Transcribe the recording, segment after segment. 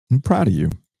I'm proud of you.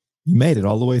 You made it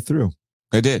all the way through.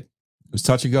 I did. It was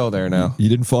touch and go there now. You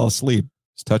didn't fall asleep.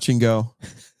 It's touch and go.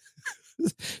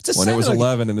 When it was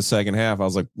 11 in the second half, I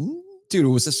was like, dude, it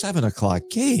was a 7 o'clock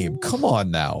game. Come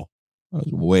on now. I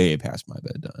was way past my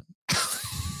bedtime.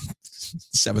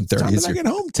 7:30. Did I get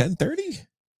home? 10:30?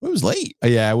 It was late.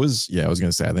 I was going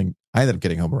to say, I think I ended up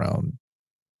getting home around,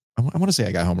 I want to say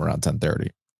I got home around 10:30.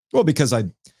 Well, because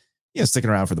sticking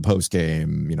around for the post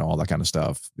game, all that kind of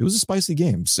stuff. It was a spicy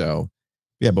game. So,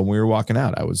 yeah, but when we were walking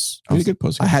out, I was a good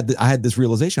post game. I had this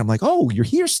realization. I'm like, oh, you're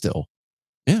here still.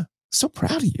 Yeah. So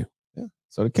proud of you. Yeah.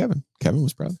 So did Kevin. Kevin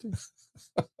was proud too.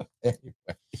 Anyway.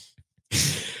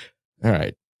 All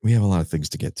right. We have a lot of things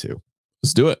to get to.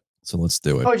 Let's do it. So let's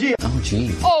do it. Oh, gee. Oh,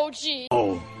 gee. Oh, gee.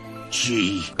 Oh,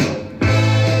 gee.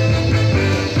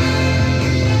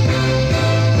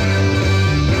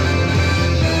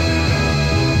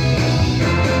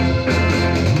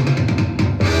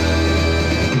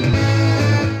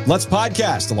 Let's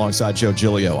podcast alongside Joe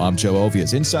Giglio. I'm Joe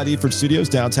Ovias. Inside Eford Studios,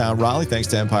 downtown Raleigh. Thanks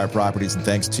to Empire Properties and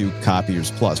thanks to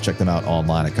Copiers Plus. Check them out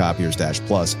online at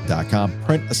copiers-plus.com.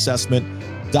 Print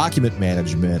assessment, document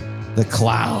management, the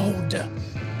cloud.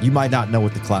 You might not know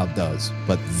what the cloud does,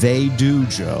 but they do,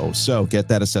 Joe. So get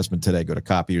that assessment today. Go to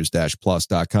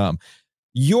copiers-plus.com.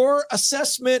 Your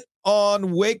assessment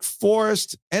on Wake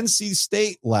Forest, NC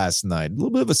State last night. A little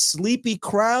bit of a sleepy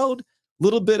crowd, a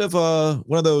little bit of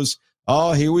one of those,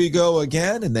 oh, here we go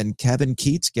again. And then Kevin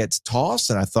Keatts gets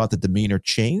tossed. And I thought the demeanor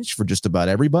changed for just about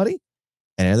everybody.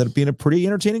 And it ended up being a pretty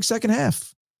entertaining second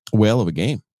half. Whale of a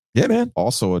game. Yeah, man.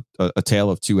 Also a tale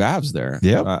of two halves there.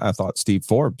 Yeah. I thought Steve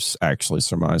Forbes actually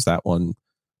surmised that one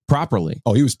properly.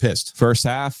 Oh, he was pissed. First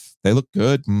half, they looked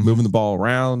good, moving the ball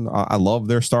around. I love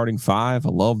their starting five. I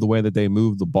love the way that they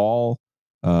moved the ball.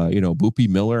 Boopie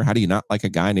Miller. How do you not like a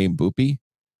guy named Boopie?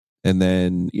 And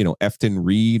then, Efton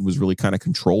Reed was really kind of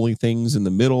controlling things in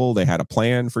the middle. They had a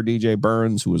plan for DJ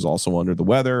Burns, who was also under the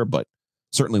weather, but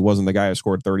certainly wasn't the guy who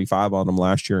scored 35 on them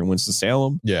last year in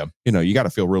Winston-Salem. Yeah. You got to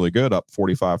feel really good up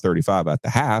 45-35 at the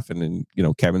half. And then,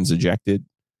 Kevin's ejected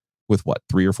with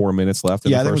 3 or 4 minutes left.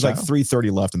 Yeah, there was like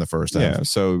 3:30 left in the first half. Yeah.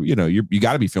 So, you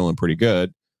got to be feeling pretty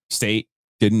good. State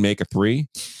didn't make a three.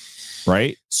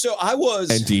 Right. So and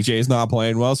DJ's not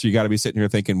playing well. So you got to be sitting here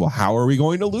thinking, well, how are we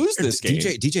going to lose this game?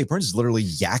 DJ Burns is literally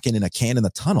yakking in a can in the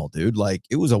tunnel, dude. Like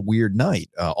it was a weird night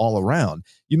all around.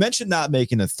 You mentioned not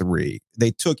making a three.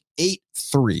 They took 8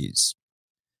 threes.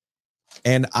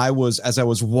 And as I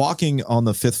was walking on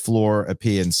the 5th floor at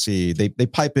PNC, they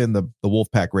pipe in the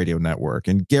Wolfpack radio network,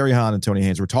 and Gary Hahn and Tony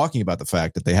Haynes were talking about the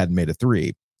fact that they hadn't made a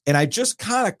three. And I just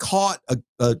kind of caught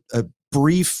a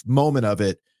brief moment of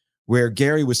it, where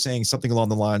Gary was saying something along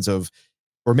the lines of,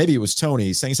 or maybe it was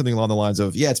Tony saying something along the lines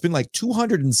of, yeah, it's been like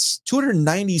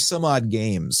 290 some odd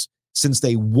games since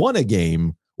they won a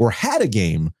game or had a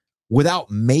game without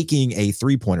making a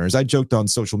three-pointer. As I joked on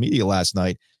social media last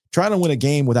night, trying to win a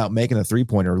game without making a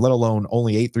three-pointer, let alone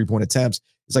only 8 3-point attempts,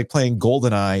 is like playing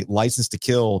GoldenEye, License to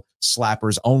Kill,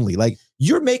 slappers only. Like,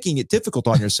 you're making it difficult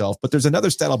on yourself. But there's another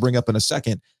stat I'll bring up in a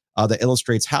second that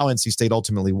illustrates how NC State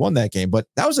ultimately won that game. But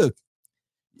that was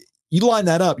you line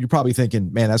that up, you're probably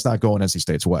thinking, man, that's not going NC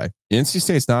State's way. NC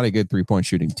State's not a good 3-point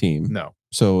shooting team. No.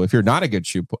 So if you're not a good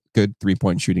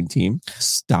 3-point shooting team,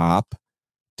 stop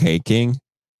taking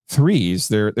threes.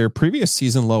 Their previous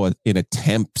season low in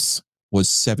attempts was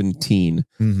 17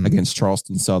 against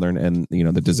Charleston Southern and,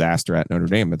 the disaster at Notre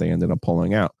Dame that they ended up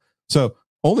pulling out. So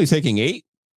only taking 8,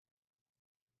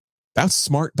 that's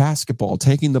smart basketball.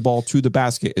 Taking the ball to the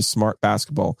basket is smart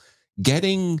basketball.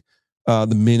 Getting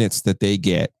the minutes that they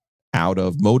get out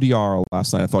of Mo Diarra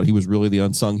last night. I thought he was really the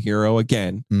unsung hero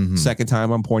again. Second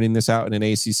time I'm pointing this out in an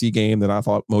ACC game that I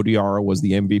thought Mo Diarra was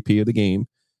the MVP of the game.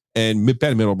 And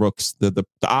Ben Middlebrooks, the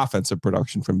offensive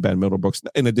production from Ben Middlebrooks,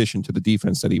 in addition to the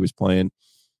defense that he was playing.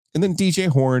 And then DJ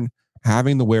Horn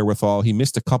having the wherewithal. He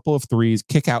missed a couple of threes,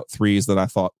 kick out threes that I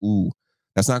thought, ooh,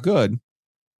 that's not good.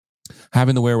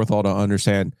 Having the wherewithal to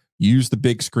understand, use the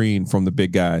big screen from the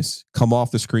big guys. Come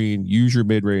off the screen, use your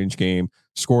mid-range game,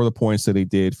 score the points that he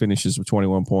did, finishes with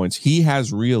 21 points. He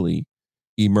has really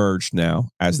emerged now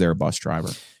as their bus driver.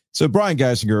 So Brian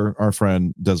Geisinger, our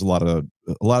friend, does a lot of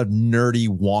nerdy,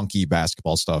 wonky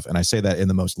basketball stuff. And I say that in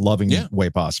the most loving way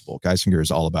possible. Geisinger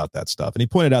is all about that stuff. And he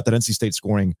pointed out that NC State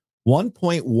scoring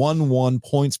 1.11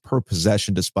 points per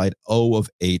possession despite 0 of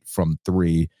 8 from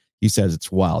 3. He says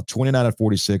it's wild. 29 of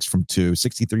 46 from 2,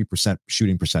 63%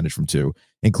 shooting percentage from 2,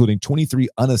 including 23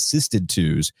 unassisted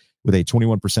 2s with a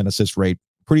 21% assist rate.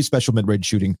 Pretty special mid-range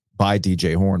shooting by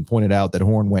DJ Horn. Pointed out that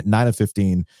Horn went 9 of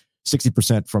 15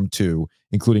 60% from 2,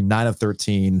 including 9 of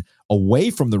 13 away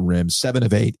from the rim, 7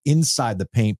 of 8 inside the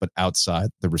paint, but outside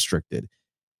the restricted.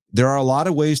 There are a lot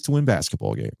of ways to win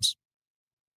basketball games.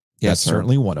 Yes, That's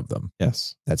certainly one of them.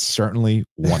 Yes. That's certainly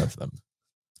one of them.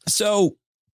 So,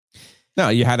 no,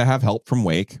 you had to have help from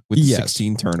Wake with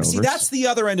 16 turnovers. See, that's the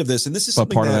other end of this. And this is but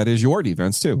part of that is your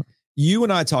defense, too. You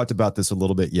and I talked about this a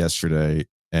little bit yesterday,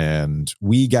 and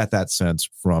we got that sense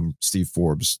from Steve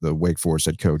Forbes, the Wake Forest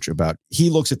head coach, about he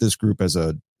looks at this group as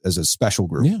a special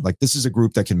group. Yeah. Like, this is a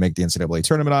group that can make the NCAA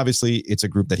tournament. Obviously, it's a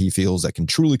group that he feels that can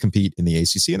truly compete in the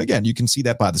ACC. And again, you can see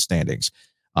that by the standings.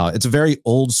 It's a very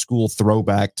old school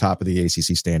throwback top of the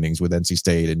ACC standings with NC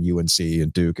State and UNC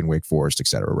and Duke and Wake Forest, et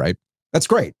cetera, right? That's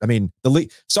great. I mean, the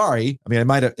league,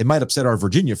 it might upset our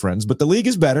Virginia friends, but the league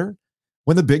is better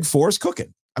when the Big Four is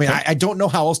cooking. I mean, I don't know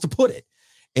how else to put it.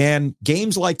 And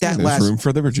games like that There's room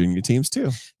for the Virginia teams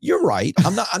too. You're right.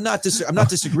 I'm not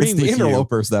disagreeing with the you.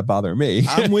 Interlopers that bother me.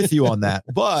 I'm with you on that.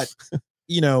 But,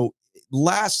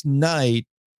 last night,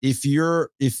 if you're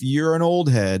an old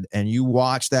head and you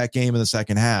watch that game in the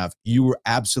second half, you were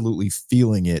absolutely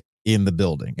feeling it in the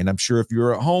building. And I'm sure if you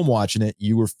were at home watching it,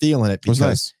 you were feeling it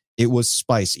because it was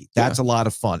spicy. That's a lot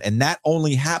of fun. And that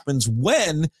only happens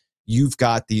when you've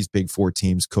got these Big Four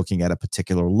teams cooking at a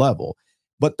particular level.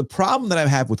 But the problem that I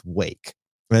have with Wake,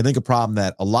 and I think a problem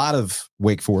that a lot of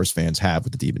Wake Forest fans have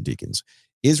with the Demon Deacons,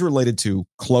 is related to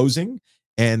closing.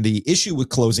 And the issue with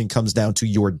closing comes down to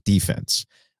your defense.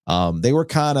 They were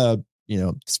kind of,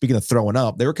 speaking of throwing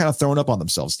up, they were kind of throwing up on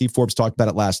themselves. Steve Forbes talked about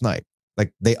it last night.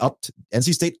 Like,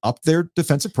 NC State upped their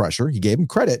defensive pressure. He gave them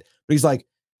credit, but he's like,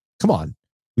 come on,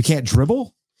 we can't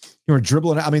dribble. You were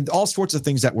dribbling. I mean, all sorts of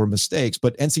things that were mistakes,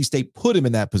 but NC State put him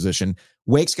in that position.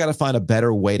 Wake's got to find a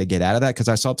better way to get out of that, because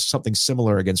I saw something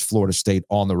similar against Florida State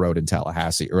on the road in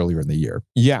Tallahassee earlier in the year.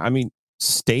 Yeah, I mean,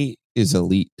 State is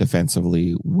elite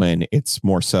defensively when it's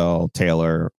Morcell,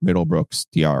 Taylor, Middlebrooks,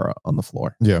 Diarra on the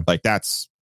floor. Yeah. Like, that's,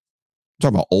 you're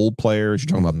talking about old players. You're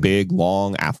talking about big,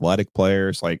 long, athletic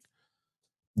players. Like,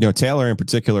 Taylor in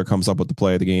particular comes up with the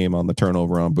play of the game on the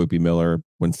turnover on Boopie Miller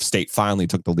when State finally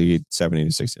took the lead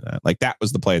 70-69. Like, that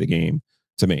was the play of the game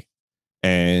to me.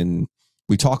 And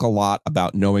we talk a lot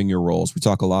about knowing your roles. We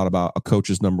talk a lot about a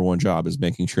coach's number one job is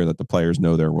making sure that the players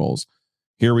know their roles.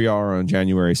 Here we are on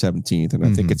January 17th, and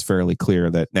I think it's fairly clear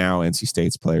that now NC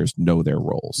State's players know their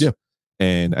roles. Yeah.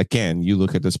 And again, you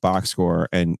look at this box score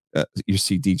and you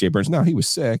see DJ Burns. Now, he was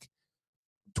sick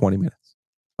 20 minutes.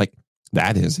 Like,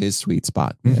 that is his sweet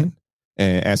spot, man.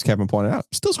 And as Kevin pointed out,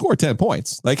 still scored 10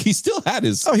 points. Like, he still had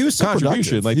his he was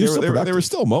contribution. Like, there were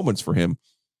still moments for him.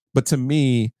 But to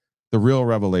me, the real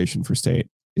revelation for State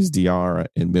is Diarra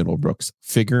and Middlebrooks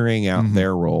figuring out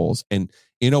their roles. And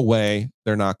in a way,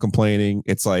 they're not complaining.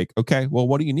 It's like, okay, well,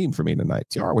 what do you need from me tonight?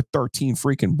 Diarra with 13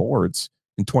 freaking boards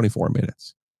in 24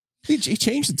 minutes. He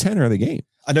changed the tenor of the game.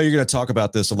 I know you're going to talk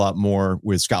about this a lot more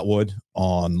with Scott Wood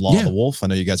on Law of the Wolf. I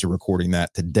know you guys are recording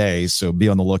that today, so be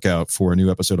on the lookout for a new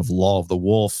episode of Law of the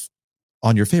Wolf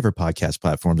on your favorite podcast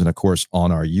platforms and, of course,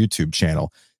 on our YouTube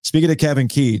channel. Speaking of Kevin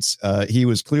Keatts, he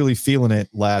was clearly feeling it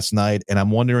last night, and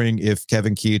I'm wondering if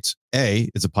Kevin Keatts, A,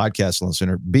 is a podcast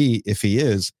listener, B, if he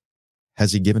is,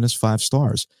 has he given us 5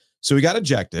 stars? So he got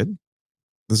ejected.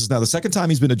 This is now the second time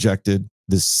he's been ejected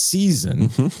this season,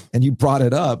 and you brought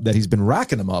it up that he's been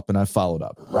racking them up, and I followed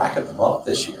up. Racking them up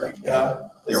this year. Yeah.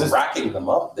 You're racking them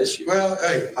up this year. Well,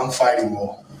 hey, I'm fighting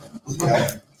more.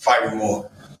 Fighting more.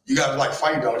 You guys like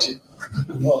fight, don't you?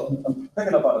 Well, I'm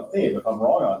picking up on a theme. If I'm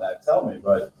wrong on that, tell me.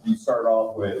 But you start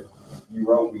off with, you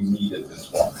wrote we needed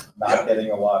this one, not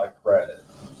getting a lot of credit.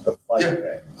 The fight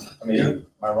thing. I mean, am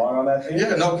I wrong on that theme?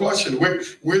 Yeah, no question.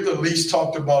 We're the least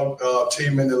talked about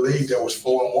team in the league that was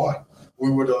 4-1. We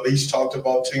were the least talked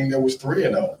about team that was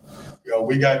 3-0.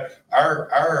 We got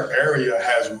our area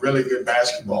has really good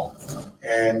basketball,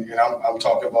 and I'm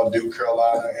talking about Duke,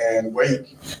 Carolina, and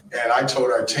Wake. And I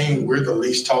told our team we're the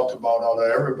least talked about out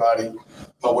of everybody,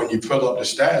 but when you pull up the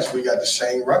stats, we got the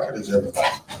same record as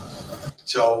everybody.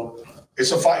 So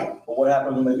it's a fight. But what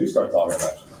happens when they do start talking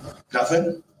about it?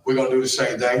 Nothing. We're gonna do the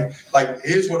same thing. Like,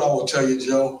 here's what I will tell you,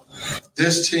 Joe.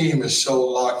 This team is so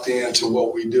locked into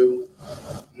what we do.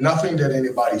 Nothing that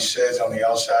anybody says on the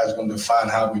outside is going to define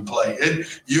how we play.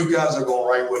 You guys are going to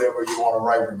write whatever you want to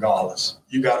write regardless.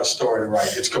 You got a story to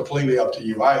write. It's completely up to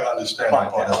you. I understand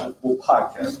that part of it. We'll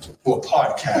podcast it. We'll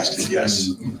podcast it, yes.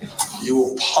 You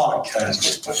will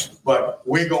podcast it. But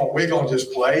we're gonna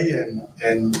just play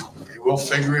and we'll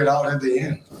figure it out at the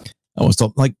end. I was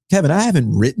talking, like, Kevin, I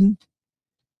haven't written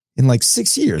in like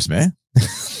 6 years, man.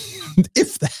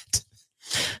 If that.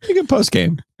 You can post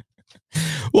game.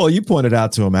 Well, you pointed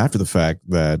out to him after the fact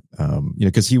that,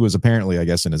 because he was apparently, I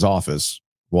guess, in his office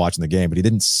watching the game, but he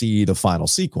didn't see the final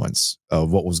sequence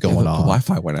of what was going on. The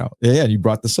Wi-Fi went out. Yeah, you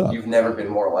brought this up. You've never been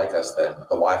more like us than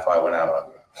the Wi-Fi went out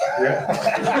on. Yeah.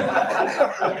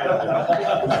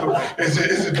 Is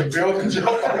it the building,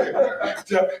 Joe?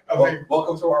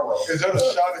 Welcome to our world. Is that a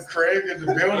shot at Craig in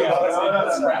the building?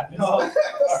 No.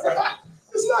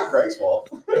 It's not Greg's fault.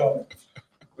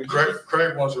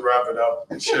 Craig wants to wrap it up.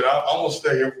 Shit, I'm gonna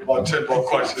stay here for about 10 more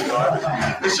questions.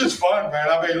 It's just fun, man.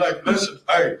 I mean, like, listen,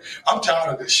 hey, I'm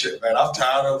tired of this shit, man. I'm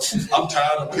tired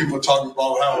of people talking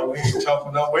about how we ain't tough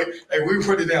enough. Hey, we were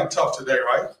pretty damn tough today,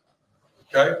 right?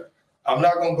 Okay. I'm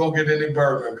not gonna go get any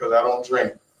bourbon because I don't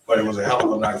drink, but it was a hell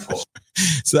of a night for us.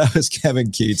 So that was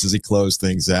Kevin Keatts as he closed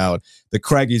things out. The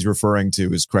Craig he's referring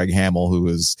to is Craig Hamill, who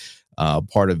is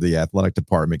part of the athletic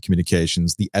department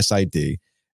communications, the SID.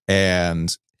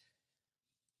 And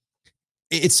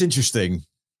it's interesting.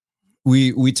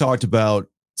 We talked about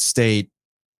State,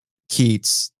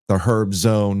 Keatts, the Herb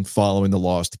zone following the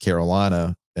loss to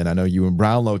Carolina. And I know you and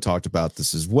Brownlow talked about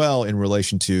this as well in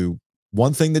relation to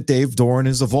one thing that Dave Doran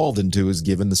has evolved into is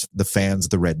giving the fans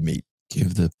the red meat.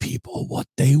 Give the people what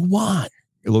they want.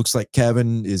 It looks like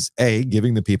Kevin is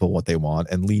giving the people what they want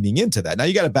and leaning into that. Now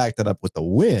you got to back that up with the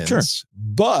wins, sure.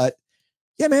 But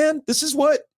yeah, man, this is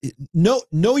what know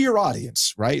your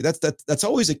audience, right? That's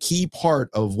always a key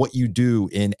part of what you do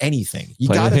in anything. You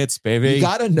got hits, baby. You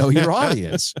got to know your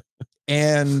audience,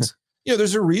 and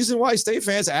there's a reason why State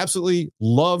fans absolutely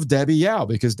love Debbie Yao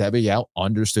because Debbie Yao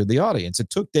understood the audience. It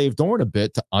took Dave Doran a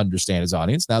bit to understand his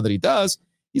audience. Now that he does,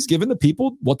 he's giving the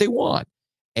people what they want,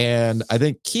 and I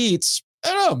think Keatts. I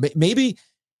don't know.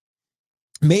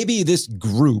 Maybe this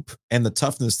group and the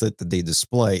toughness that they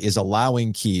display is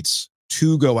allowing Keatts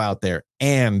to go out there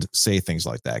and say things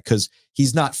like that because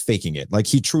he's not faking it. Like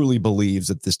he truly believes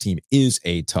that this team is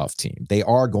a tough team. They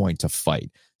are going to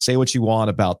fight. Say what you want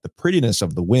about the prettiness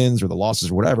of the wins or the losses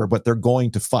or whatever, but they're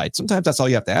going to fight. Sometimes that's all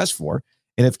you have to ask for.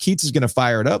 And if Keatts is going to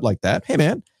fire it up like that, hey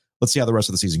man, let's see how the rest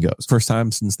of the season goes. First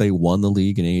time since they won the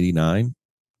league in '89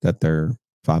 that they're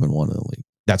 5-1 in the league.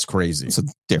 That's crazy. It's a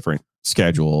different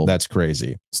schedule. That's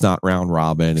crazy. It's not round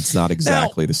robin. It's not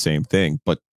exactly the same thing,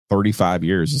 but 35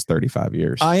 years is 35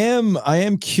 years. I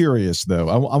am curious though.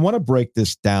 I want to break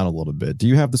this down a little bit. Do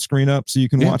you have the screen up so you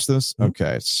can watch this?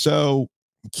 Okay. So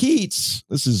Keatts,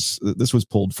 this was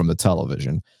pulled from the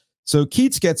television. So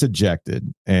Keatts gets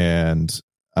ejected and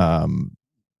so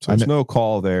there's no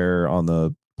call there on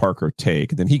the Parker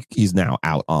take. Then he's now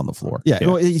out on the floor. Yeah.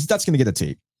 Well, that's going to get a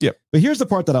tape. Yep. But here's the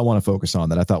part that I want to focus on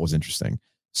that I thought was interesting.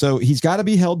 So he's got to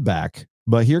be held back,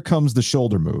 but here comes the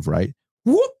shoulder move, right?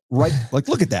 Whoop, right. Like,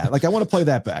 look at that. Like, I want to play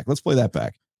that back. Let's play that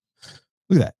back.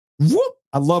 Look at that. Whoop.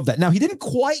 I love that. Now, he didn't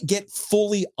quite get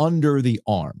fully under the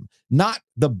arm. Not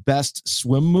the best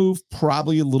swim move,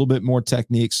 probably a little bit more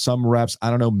technique, some reps. I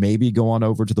don't know, maybe go on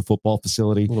over to the football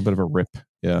facility. A little bit of a rip.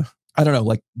 Yeah. I don't know,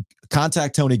 like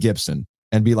contact Tony Gibson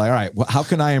and be like, all right, well, how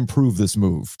can I improve this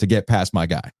move to get past my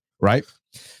guy? Right.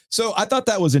 So I thought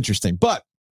that was interesting,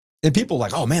 and people are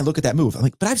like, oh man, look at that move. I'm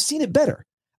like, but I've seen it better.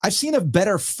 I've seen a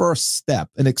better first step,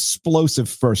 an explosive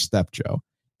first step, Joe.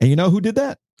 And you know who did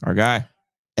that? Our guy,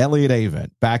 Elliott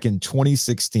Avent, back in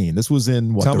 2016. This was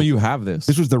in what? Tell me you have this.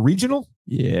 This was the regional?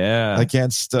 Yeah.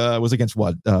 Against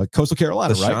what? Coastal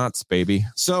Carolina, the right? Shots, baby.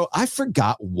 So I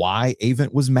forgot why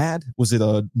Avent was mad. Was it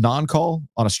a non-call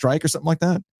on a strike or something like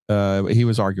that? He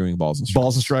was arguing balls and strikes.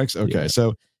 Balls and strikes? Okay. Yeah.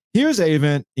 So here's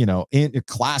Avent, in a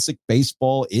classic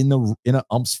baseball in an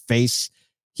ump's face.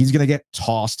 He's going to get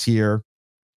tossed here.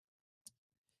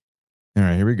 All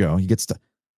right, here we go. He gets to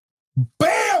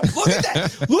bam! Look at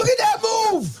that. Look at that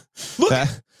move. Look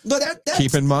at that.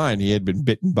 Keep in mind, he had been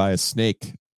bitten by a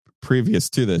snake previous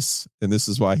to this, and this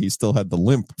is why he still had the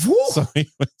limp. So he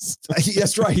was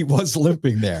that's right. He was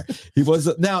limping there. He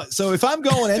was now. So if I'm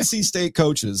going NC State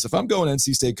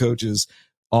coaches,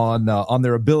 on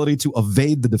their ability to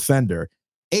evade the defender,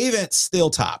 Avent still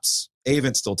tops.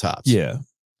 Yeah.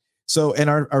 So, and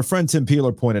our friend Tim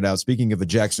Peeler pointed out, speaking of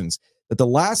ejections, that the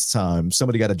last time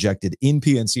somebody got ejected in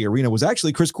PNC Arena was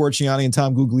actually Chris Corciani and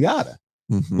Tom Gugliotta,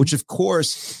 which of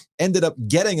course ended up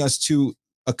getting us to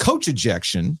a coach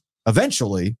ejection.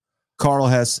 Eventually, Carl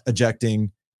Hess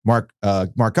ejecting Mark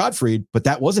Gottfried, but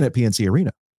that wasn't at PNC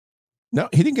Arena. No,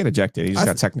 he didn't get ejected. He just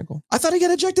got technical. I thought he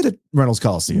got ejected at Reynolds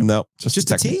Coliseum. No, just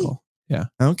technical. Yeah.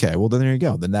 Okay. Well, then there you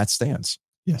go. Then that stands.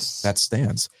 Yes. That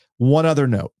stands. One other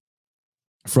note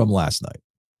from last night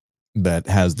that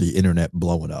has the internet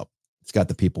blowing up. It's got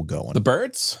the people going. The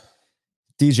birds?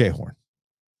 DJ Horn.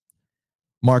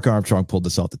 Mark Armstrong pulled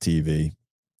this off the TV.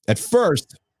 At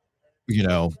first,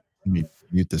 let me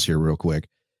mute this here real quick.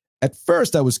 At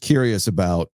first, I was curious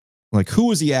about like who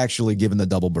was he actually giving the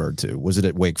double bird to? Was it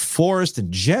at Wake Forest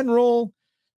in general?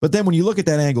 But then when you look at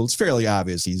that angle, it's fairly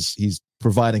obvious he's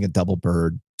providing a double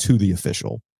bird to the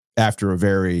official after a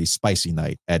very spicy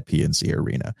night at PNC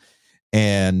Arena.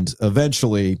 And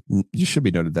eventually, you should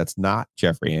be noted that's not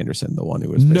Jeffrey Anderson, the one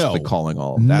who was basically calling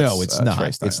all of that. No, it's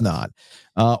not. It's not.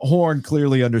 Horn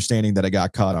clearly understanding that I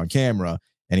got caught on camera,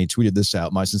 and he tweeted this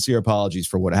out. My sincere apologies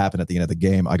for what happened at the end of the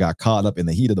game. I got caught up in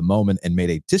the heat of the moment and made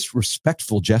a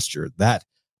disrespectful gesture that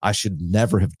I should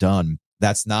never have done.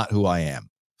 That's not who I am.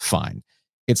 Fine.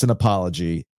 It's an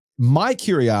apology. My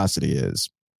curiosity is,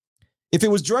 if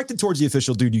it was directed towards the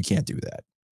official, dude, you can't do that.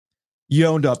 You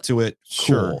owned up to it.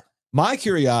 Sure. Cool. My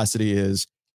curiosity is,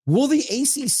 will the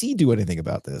ACC do anything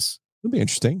about this? It'll be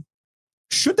interesting.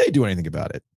 Should they do anything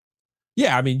about it?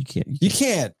 Yeah, I mean, you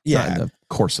can't. Yeah, not in the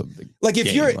course of the like if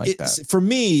game you're like that. For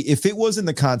me, if it was in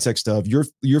the context of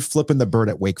you're flipping the bird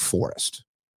at Wake Forest,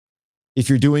 if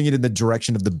you're doing it in the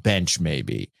direction of the bench,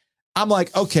 maybe I'm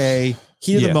like, okay,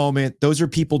 heat of the moment. Those are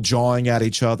people jawing at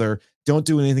each other. Don't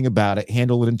do anything about it.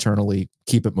 Handle it internally.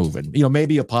 Keep it moving. You know,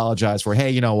 maybe apologize for,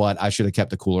 hey, you know what? I should have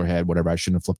kept a cooler head, whatever. I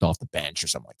shouldn't have flipped off the bench or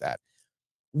something like that.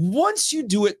 Once you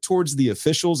do it towards the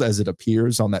officials, as it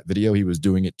appears on that video, he was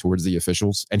doing it towards the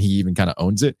officials and he even kind of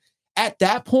owns it. At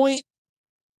that point,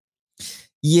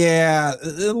 yeah,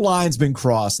 the line's been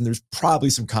crossed and there's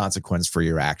probably some consequence for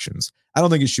your actions. I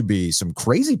don't think it should be some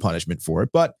crazy punishment for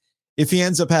it, but if he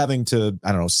ends up having to,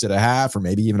 I don't know, sit a half or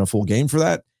maybe even a full game for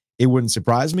that, it wouldn't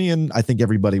surprise me. And I think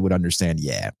everybody would understand,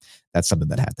 yeah, that's something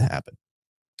that had to happen.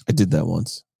 I did that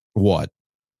once. What?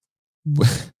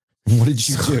 What did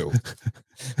you do?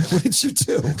 What did you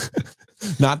do?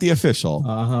 Not the official,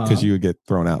 because you would get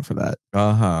thrown out for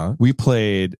that. We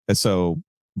played, so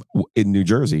in New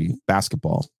Jersey,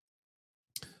 basketball,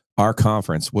 our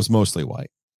conference was mostly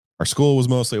white. Our school was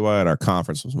mostly white. Our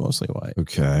conference was mostly white.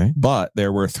 Okay. But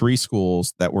there were 3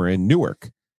 schools that were in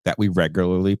Newark that we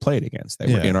regularly played against.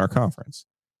 They were in our conference.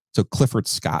 So Clifford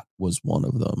Scott was one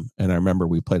of them. And I remember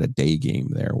we played a day game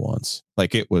there once.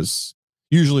 Like it was,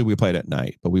 usually we played at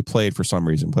night, but we played for some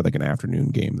reason, played like an afternoon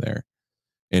game there.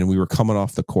 And we were coming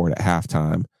off the court at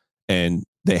halftime and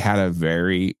they had a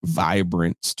very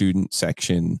vibrant student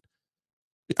section.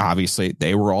 Obviously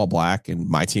they were all black and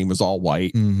my team was all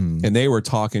white and they were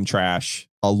talking trash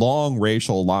along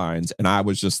racial lines. And I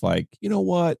was just like, you know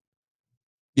what?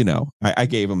 You know, I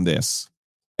gave him this.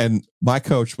 And my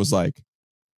coach was like,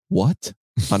 what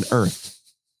on earth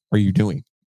are you doing?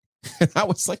 And I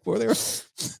was like, well,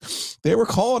 they were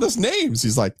calling us names.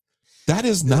 He's like, that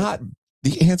is not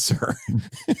the answer. And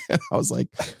I was like,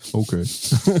 okay.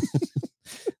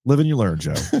 Live and you learn,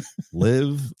 Joe.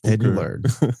 Live and you learn.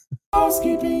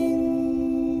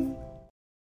 Housekeeping.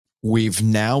 We've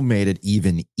now made it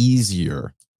even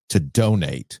easier to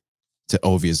donate to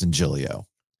Ovius and Giglio.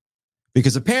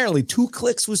 Because apparently 2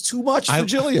 clicks was too much for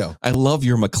Giglio. I love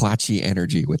your McClatchy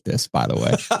energy with this, by the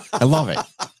way. I love it.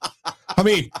 I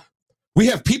mean, we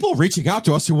have people reaching out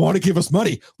to us who want to give us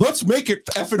money. Let's make it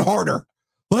effing harder.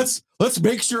 Let's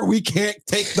make sure we can't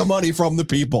take the money from the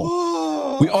people.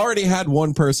 We already had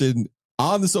one person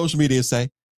on the social media say,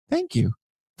 thank you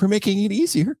for making it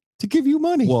easier to give you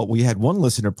money. Well, we had one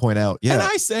listener point out, and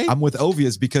I say, I'm with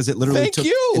Ovius because it literally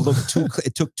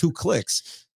took 2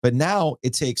 clicks. But now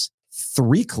it takes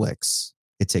 3 clicks.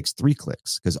 It takes 3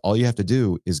 clicks because all you have to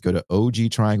do is go to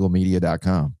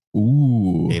ogtrianglemedia.com.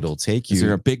 Ooh. It'll take you. Is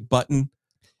there a big button?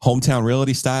 Hometown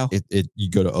Realty style? You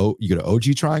go to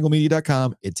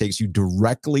ogtrianglemedia.com. It takes you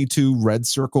directly to Red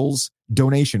Circle's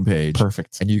donation page.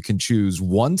 Perfect. And you can choose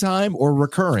one time or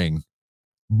recurring.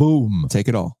 Boom. Take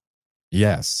it all.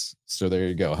 Yes. So there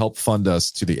you go. Help fund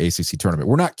us to the ACC tournament.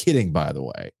 We're not kidding, by the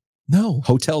way. No.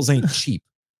 Hotels ain't cheap.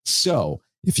 So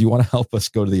if you want to help us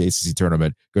go to the ACC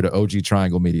tournament, go to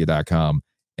ogtrianglemedia.com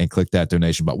and click that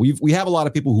donation button. We have a lot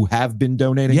of people who have been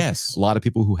donating. Yes. A lot of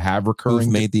people who have recurring. Who've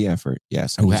made the effort.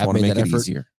 Yes. Who have want to made make that it effort,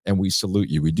 easier. And we salute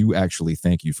you. We do actually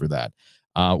thank you for that.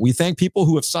 We thank people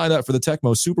who have signed up for the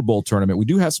Tecmo Super Bowl tournament. We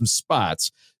do have some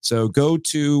spots. So go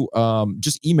to,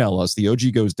 just email us, the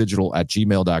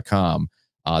oggoesdigital@gmail.com.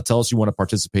 Tell us you want to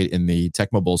participate in the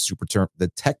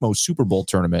Tecmo Super Bowl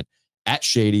tournament at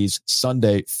Shady's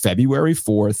Sunday, February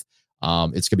 4th. It's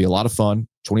going to be a lot of fun.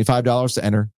 $25 to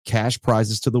enter, cash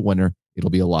prizes to the winner. It'll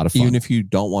be a lot of fun. Even if you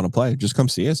don't want to play, just come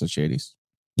see us at Shady's.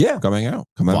 Yeah. Come hang out.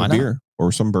 Come have a beer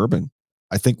or some bourbon.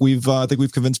 I think we've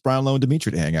convinced Brian Lowe and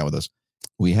Dimitri to hang out with us.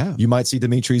 We have. You might see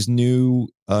Dimitri's new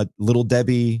Little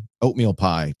Debbie oatmeal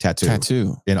pie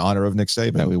tattoo in honor of Nick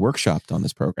Saban. That we workshopped on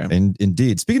this program. And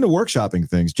indeed, speaking of workshopping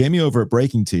things, Jamie over at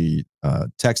Breaking Tea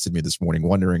texted me this morning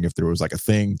wondering if there was like a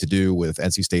thing to do with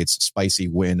NC State's spicy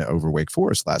win over Wake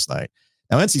Forest last night.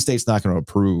 Now, NC State's not going to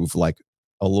approve like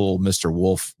a little Mr.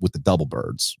 Wolf with the double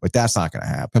birds. Like, that's not going to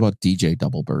happen. How about DJ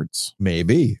double birds?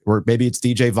 Maybe. Or maybe it's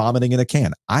DJ vomiting in a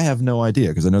can. I have no idea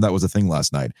because I know that was a thing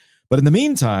last night. But in the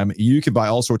meantime, you can buy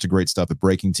all sorts of great stuff at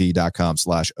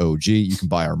breakingtea.com/OG. You can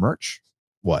buy our merch.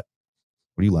 What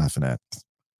are you laughing at?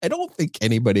 I don't think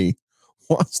anybody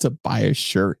wants to buy a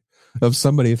shirt of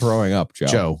somebody throwing up, Joe.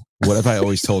 Joe, what have I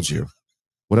always told you?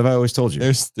 What have I always told you?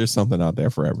 There's something out there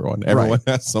for everyone. Everyone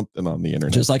has something on the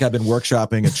internet. Just like I've been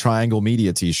workshopping a Triangle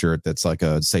Media t-shirt that's like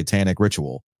a satanic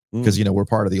ritual because, we're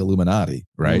part of the Illuminati,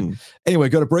 right? Anyway,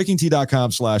 go to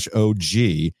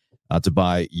breakingtea.com/OG to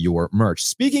buy your merch.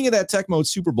 Speaking of that Tech Mode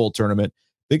Super Bowl tournament,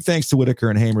 big thanks to Whitaker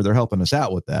and Hamer. They're helping us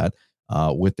out with that,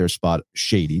 with their spot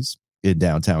Shady's in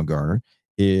downtown Garner.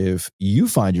 If you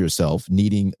find yourself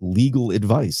needing legal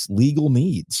advice, legal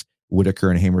needs, Whitaker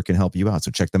and Hamer can help you out.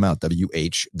 So check them out,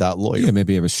 wh.lawyer. Yeah,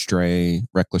 maybe you have a stray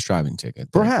reckless driving ticket.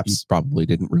 Perhaps. You probably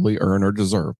didn't really earn or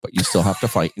deserve, but you still have to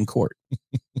fight in court.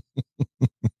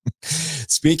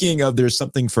 Speaking of there's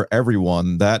something for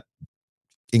everyone, that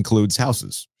includes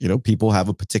houses. People have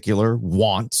a particular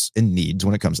wants and needs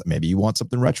when it comes to, maybe you want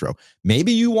something retro.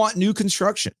 Maybe you want new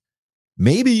construction.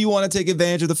 Maybe you want to take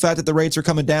advantage of the fact that the rates are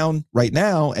coming down right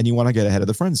now and you want to get ahead of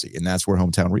the frenzy. And that's where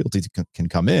Hometown Realty can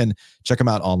come in. Check them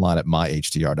out online at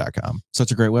myhtr.com.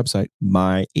 Such a great website,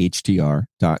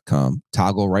 myhtr.com.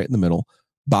 Toggle right in the middle.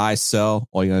 Buy, sell.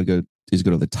 All you got to go is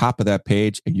go to the top of that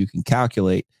page and you can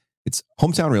calculate. It's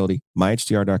Hometown Realty,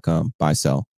 myhtr.com. Buy,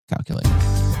 sell, calculate.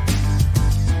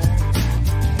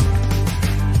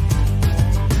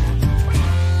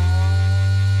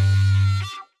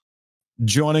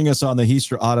 Joining us on the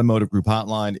Heastra Automotive Group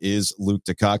hotline is Luke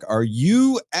DeCock. Are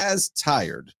you as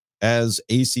tired as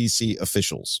ACC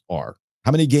officials are?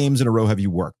 How many games in a row have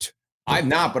you worked? I'm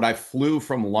not, but I flew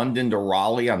from London to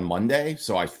Raleigh on Monday,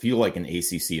 so I feel like an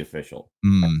ACC official.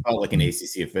 I felt like an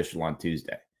ACC official on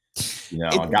Tuesday.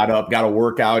 I got up, got a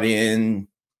workout in,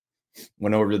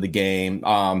 went over to the game.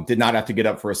 Did not have to get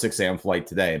up for a 6 a.m. flight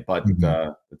today, but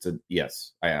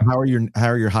yes, I am. How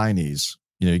are your high knees?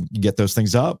 You get those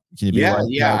things up? Can you be yeah.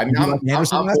 I mean, I'm more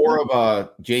time? of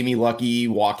a Jamie Lucky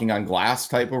walking on glass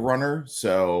type of runner,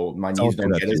 so my knees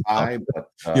don't get as high. But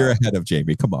you're ahead of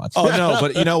Jamie. Come on. Oh no,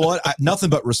 but you know what?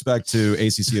 Nothing but respect to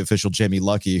ACC official Jamie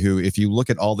Lucky, who, if you look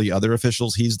at all the other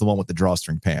officials, he's the one with the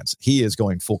drawstring pants. He is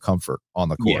going full comfort on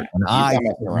the court, and I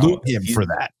salute him for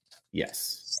that.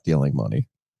 Yes, stealing money.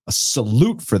 A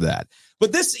salute for that.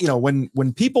 But this,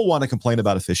 when people want to complain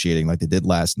about officiating like they did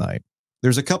last night,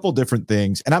 there's a couple different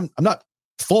things, and I'm not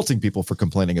faulting people for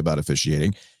complaining about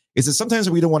officiating, is that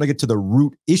sometimes we don't want to get to the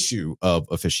root issue of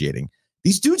officiating.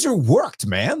 These dudes are worked,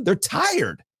 man. They're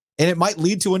tired, and it might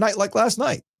lead to a night like last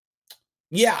night.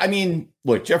 Yeah, I mean,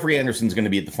 look, Jeffrey Anderson's going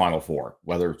to be at the Final Four,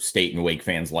 whether State and Wake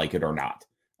fans like it or not.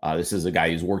 This is a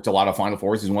guy who's worked a lot of Final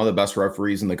Fours. He's one of the best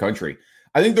referees in the country.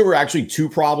 I think there were actually two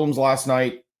problems last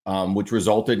night, which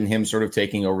resulted in him sort of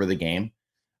taking over the game.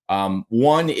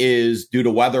 One is due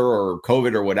to weather or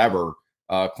COVID or whatever.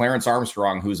 Clarence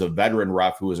Armstrong, who's a veteran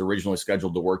ref who was originally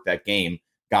scheduled to work that game,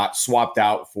 got swapped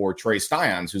out for Trey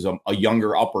Stions, who's a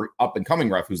younger up-and-coming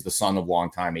ref who's the son of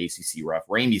longtime ACC ref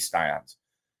Ramey Stions.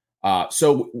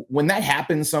 So when that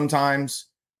happens sometimes,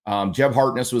 Jeb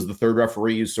Hartness was the third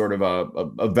referee, who's sort of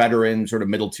a veteran, sort of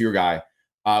middle-tier guy.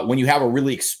 When you have a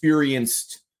really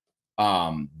experienced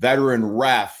veteran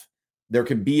ref, there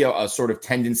could be a sort of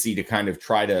tendency to kind of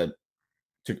try to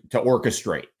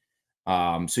orchestrate.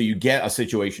 So you get a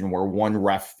situation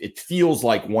where it feels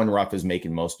like one ref is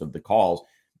making most of the calls.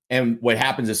 And what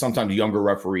happens is sometimes younger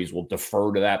referees will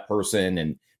defer to that person.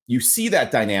 And you see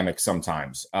that dynamic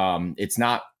sometimes. It's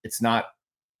not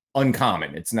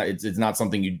uncommon. It's not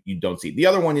something you don't see. The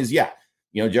other one is,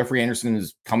 Jeffrey Anderson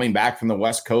is coming back from the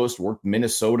West Coast, worked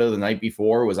Minnesota the night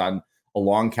before, was on a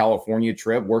long California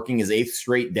trip, working his 8th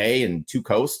straight day in 2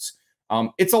 coasts.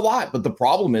 It's a lot, but the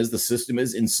problem is the system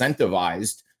is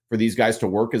incentivized for these guys to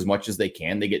work as much as they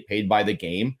can. They get paid by the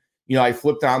game. I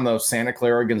flipped on the Santa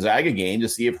Clara Gonzaga game to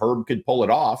see if Herb could pull it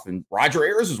off, and Roger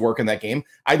Ayers was working that game.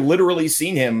 I'd literally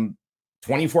seen him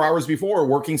 24 hours before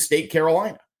working State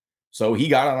Carolina. So he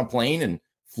got on a plane and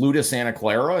flew to Santa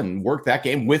Clara and worked that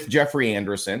game with Jeffrey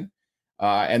Anderson.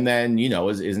 And then,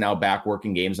 is now back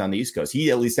working games on the East Coast.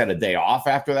 He at least had a day off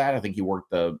after that. I think he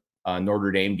worked the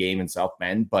Notre Dame game in South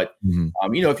Bend. But,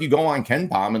 if you go on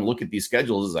KenPom and look at these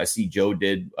schedules, as I see Joe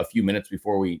did a few minutes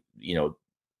before we,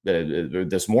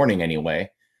 this morning anyway.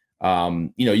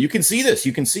 You can see this,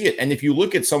 you can see it. And if you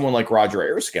look at someone like Roger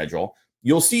Ayer's schedule,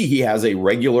 you'll see he has a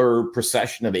regular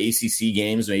procession of ACC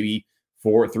games, maybe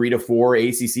 3 to 4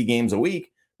 ACC games a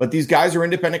week. But these guys are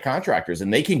independent contractors,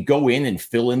 and they can go in and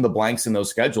fill in the blanks in those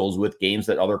schedules with games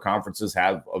that other conferences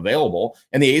have available.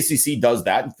 And the ACC does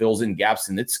that and fills in gaps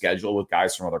in its schedule with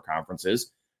guys from other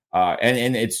conferences.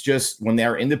 And it's just, when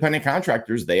they're independent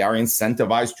contractors, they are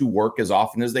incentivized to work as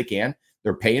often as they can.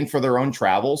 They're paying for their own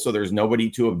travel, so there's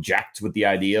nobody to object with the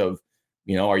idea of,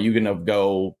 are you going to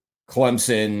go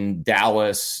Clemson,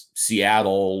 Dallas,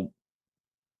 Seattle,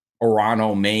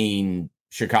 Orlando, Maine,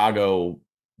 Chicago,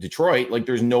 Detroit? Like,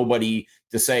 there's nobody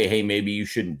to say, hey, maybe you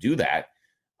shouldn't do that.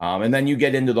 And then you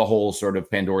get into the whole sort of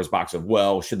Pandora's box of,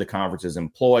 well, should the conferences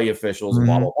employ officials and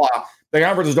blah, blah, blah. The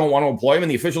conferences don't want to employ them,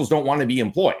 and the officials don't want to be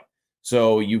employed.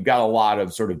 So you've got a lot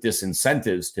of sort of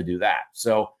disincentives to do that.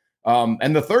 So,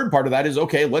 and the third part of that is,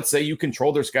 okay, let's say you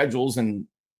control their schedules and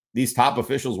these top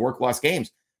officials work less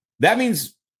games. That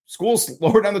means schools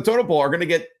lower down the totem pole are going to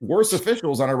get worse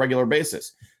officials on a regular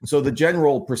basis. So the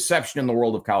general perception in the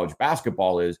world of college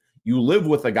basketball is you live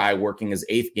with a guy working his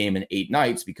 8th game in 8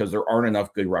 nights because there aren't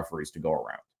enough good referees to go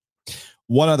around.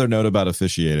 One other note about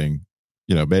officiating,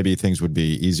 maybe things would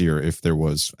be easier if there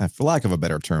was, for lack of a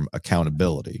better term,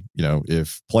 accountability.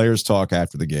 If players talk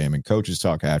after the game and coaches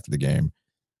talk after the game,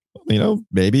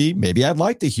 maybe I'd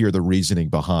like to hear the reasoning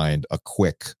behind a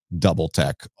quick double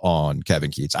tech on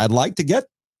Kevin Keatts. I'd like to get,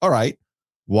 all right,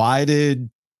 why did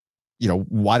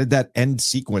that end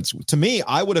sequence? To me,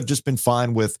 I would have just been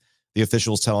fine with the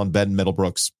officials telling Ben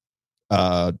Middlebrooks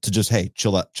to just, hey,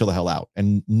 chill the hell out,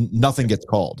 and nothing gets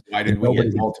called. Why did we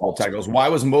get multiple technicals? Why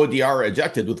was Mo Diarra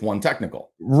ejected with 1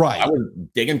 technical? Right. I was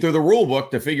digging through the rule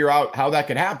book to figure out how that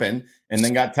could happen, and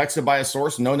then got texted by a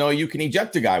source, no, you can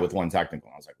eject a guy with 1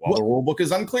 technical. I was like, well, the rule book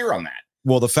is unclear on that.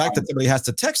 Well, the fact that somebody has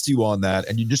to text you on that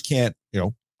and you just can't,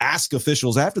 ask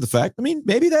officials after the fact, I mean,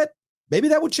 maybe that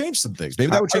would change some things. Maybe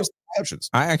that would change the options.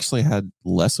 I actually had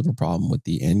less of a problem with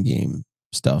the end game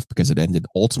stuff because it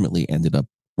ultimately ended up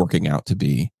working out to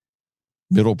be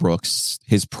Middlebrooks.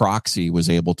 His proxy was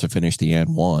able to finish the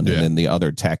N1, and then the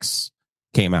other techs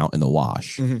came out in the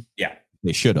wash. Mm-hmm. Yeah,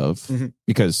 they should have,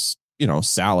 because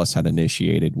Salas had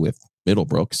initiated with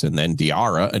Middlebrooks, and then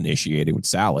Diarra initiated with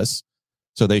Salas,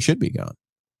 so they should be gone.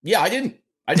 Yeah, I didn't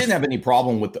have any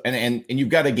problem with and you've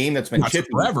got a game that's been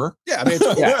chipping forever. Yeah, I mean,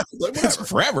 it's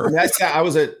forever. I mean, I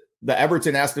was at the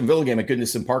Everton Aston Villa game at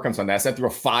Goodness Park on Sunday. I sat through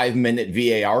a 5-minute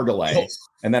VAR delay,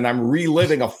 and then I'm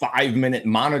reliving a 5-minute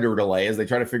monitor delay as they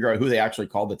try to figure out who they actually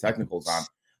called the technicals on.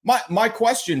 My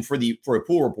question for a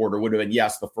pool reporter would have been,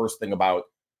 yes, the first thing about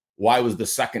why was the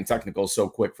second technical so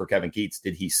quick for Kevin Keatts?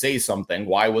 Did he say something?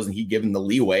 Why wasn't he given the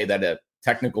leeway that a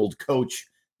technical coach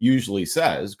usually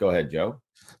says? Go ahead, Joe.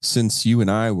 Since you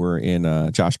and I were in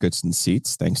Josh Goodson's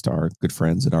seats, thanks to our good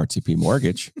friends at RTP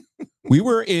Mortgage, we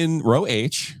were in row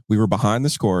H. We were behind the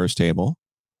scorer's table,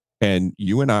 and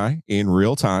you and I, in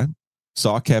real time,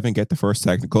 saw Kevin get the first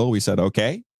technical. We said,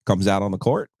 okay, comes out on the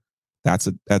court. That's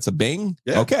a bing.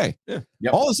 Yeah. Okay. Yeah.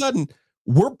 Yep. All of a sudden,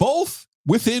 we're both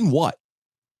within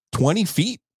 20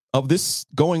 feet of this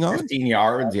going on? 15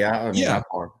 yards. Yeah. I mean, yeah.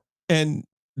 And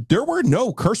there were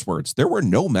no curse words. There were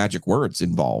no magic words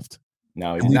involved.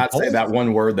 No, he did not say that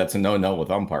one word that's a no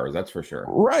with umpires. That's for sure.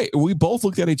 Right. We both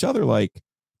looked at each other like,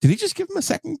 did he just give him a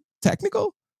second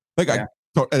technical? Like, I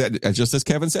just as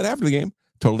Kevin said after the game,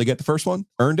 totally get the first one,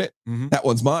 earned it. Mm-hmm. That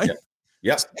one's mine. Yep.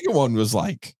 Yep. The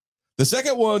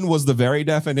second one was the very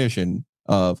definition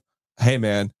of, hey,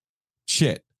 man,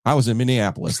 shit, I was in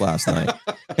Minneapolis last night.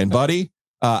 And, buddy,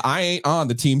 I ain't on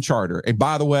the team charter. And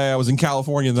by the way, I was in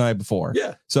California the night before.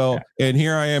 Yeah. So, and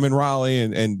here I am in Raleigh,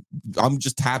 and I'm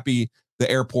just happy the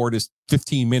airport is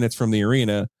 15 minutes from the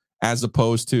arena, as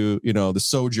opposed to, the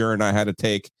sojourn I had to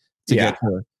take to get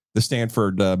to the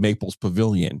Stanford Maples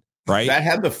Pavilion. Right. That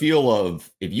had the feel of,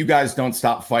 if you guys don't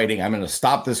stop fighting, I'm going to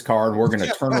stop this car and we're going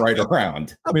to turn right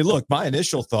around. I mean, look, my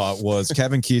initial thought was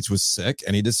Kevin Keatts was sick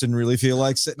and he just didn't really feel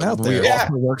like sitting out there. Yeah.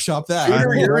 Workshop that.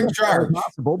 You're in charge.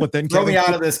 Possible, but then throw me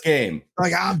out of this game.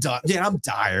 Like, I'm done. Yeah, I'm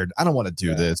tired. I don't want to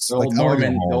do this. Old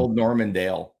Norman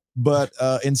Dale. But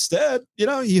instead,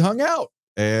 he hung out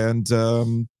and,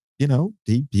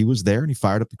 he was there and he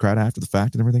fired up the crowd after the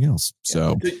fact and everything else.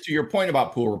 So to your point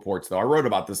about pool reports, though, I wrote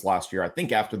about this last year, I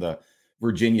think after the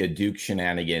Virginia Duke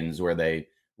shenanigans, where they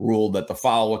ruled that the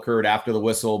foul occurred after the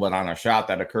whistle, but on a shot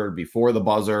that occurred before the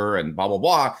buzzer and blah, blah,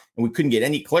 blah. And we couldn't get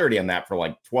any clarity on that for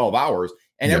like 12 hours.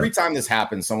 And every time this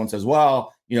happens, someone says,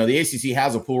 well, the ACC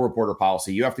has a pool reporter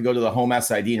policy. You have to go to the home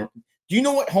SID. Do Do you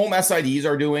know what home SIDs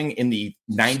are doing in the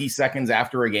 90 seconds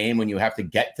after a game when you have to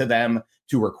get to them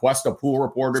to request a pool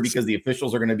reporter because the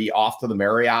officials are going to be off to the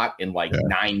Marriott in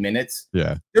 9 minutes?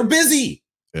 Yeah. They're busy.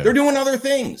 Yeah. They're doing other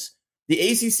things. The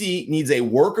ACC needs a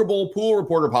workable pool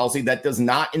reporter policy that does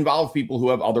not involve people who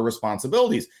have other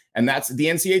responsibilities. And that's the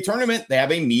NCAA tournament. They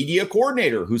have a media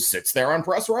coordinator who sits there on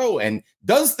press row and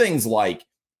does things like,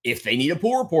 if they need a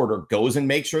pool reporter, goes and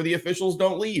makes sure the officials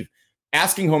don't leave.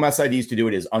 Asking home SIDs to do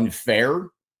it is unfair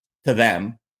to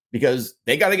them because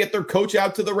they got to get their coach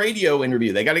out to the radio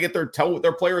interview. They got to tell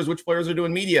their players which players are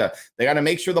doing media. They got to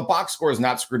make sure the box score is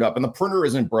not screwed up and the printer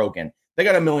isn't broken. They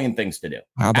got a million things to do.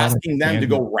 Asking them to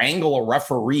go wrangle a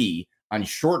referee on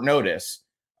short notice.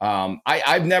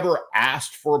 I've never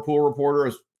asked for a pool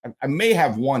reporter. I may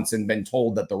have once and been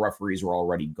told that the referees were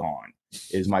already gone,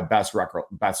 is my best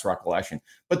recollection.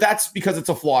 But that's because it's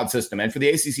a flawed system. And for the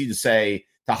ACC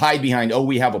to hide behind,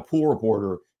 we have a pool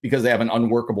reporter because they have an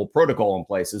unworkable protocol in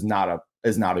place is not a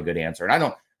good answer.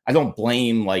 And I don't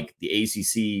blame like the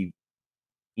ACC,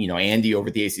 Andy over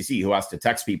at the ACC who has to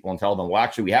text people and tell them, well,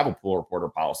 actually we have a pool reporter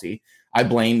policy. I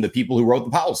blame the people who wrote the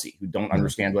policy who don't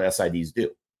understand what SIDs do.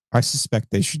 I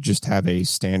suspect they should just have a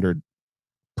standard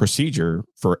procedure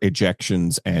for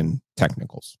ejections and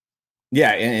technicals.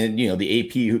 Yeah. And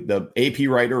the AP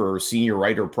writer or senior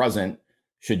writer present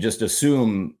should just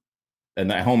assume, and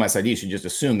the home SID should just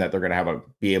assume that they're going to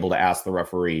be able to ask the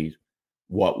referee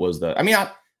what was I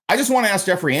just want to ask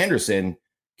Jeffrey Anderson,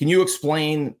 can you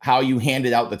explain how you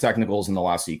handed out the technicals in the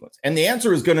last sequence? And the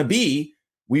answer is going to be,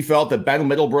 we felt that Ben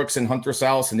Middlebrooks and Hunter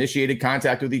Salas initiated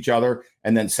contact with each other,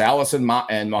 and then Salas and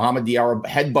Mohamed Diarra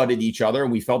headbutted each other,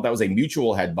 and we felt that was a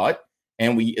mutual headbutt,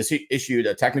 and we issued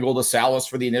a technical to Salas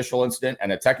for the initial incident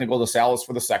and a technical to Salas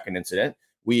for the second incident.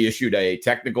 We issued a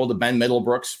technical to Ben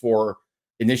Middlebrooks for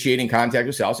initiating contact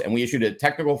with Salas, and we issued a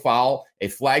technical foul, a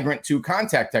flagrant 2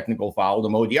 contact technical foul to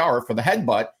Mo Diarra for the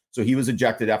headbutt, so he was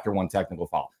ejected after 1 technical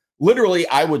foul. Literally,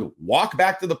 I would walk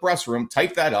back to the press room,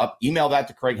 type that up, email that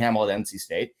to Craig Hamill at NC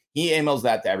State. He emails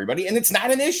that to everybody, and it's not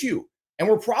an issue. And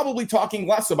we're probably talking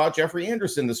less about Jeffrey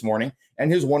Anderson this morning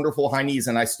and his wonderful high knees,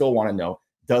 and I still want to know,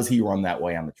 does he run that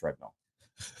way on the treadmill?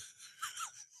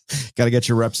 Got to get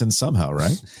your reps in somehow,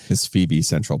 right? His Phoebe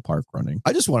Central Park running.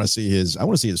 I just want to see his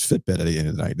Fitbit at the end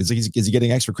of the night. Is he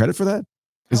getting extra credit for that?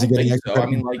 Is he getting extra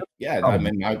credit?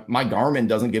 My Garmin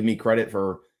doesn't give me credit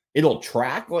for. It'll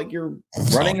track like you're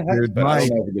running. Dude, my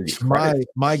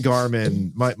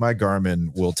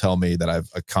Garmin will tell me that I've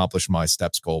accomplished my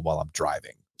steps goal while I'm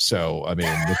driving. So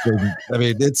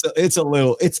it's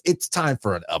time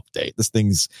for an update. This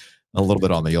thing's a little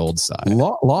bit on the old side.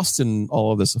 Lost in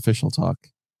all of this official talk.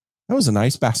 That was a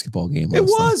nice basketball game. It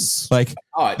was like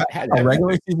a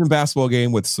regular season basketball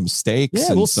game with some stakes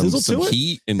and some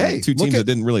heat and two teams that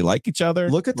didn't really like each other.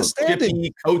 Look at the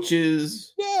standing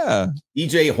coaches. Yeah.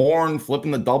 DJ Horn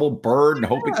flipping the double bird and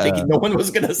thinking no one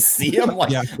was going to see him.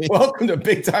 Welcome to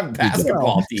big time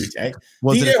basketball, DJ.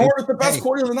 DJ Horn is the best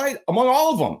quarter of the night among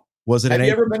all of them. Have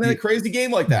you ever been in a crazy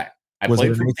game like that? I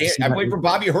played for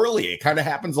Bobby Hurley. It kind of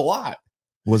happens a lot.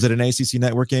 Was it an ACC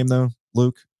network game though,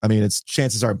 Luke? I mean,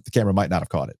 chances are the camera might not have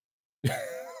caught it.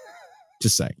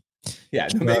 Just saying. Yeah,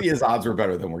 maybe his odds were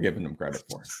better than we're giving him credit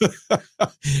for.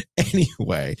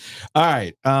 Anyway, all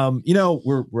right.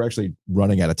 We're actually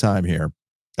running out of time here,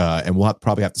 and we'll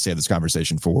probably have to save this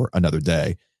conversation for another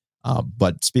day.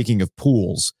 But speaking of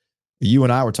pools, you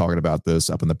and I were talking about this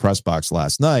up in the press box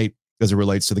last night as it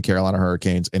relates to the Carolina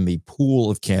Hurricanes and the pool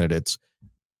of candidates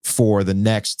for the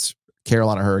next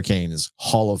Carolina Hurricanes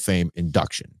Hall of Fame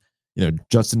induction.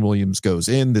 Justin Williams goes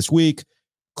in this week.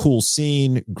 Cool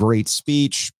scene, great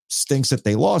speech. Stinks that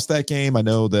they lost that game. I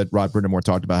know that Rod Brindamore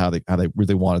talked about how they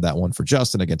really wanted that one for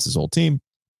Justin against his old team.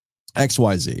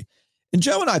 XYZ. And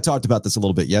Joe and I talked about this a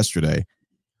little bit yesterday.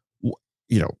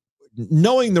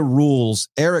 Knowing the rules,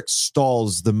 Eric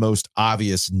Stahl's the most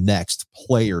obvious next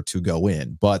player to go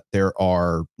in, but there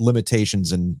are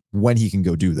limitations in when he can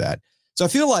go do that. So I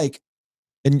feel like,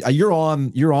 and you're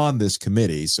on this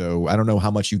committee, so I don't know how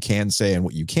much you can say and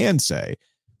what you can say,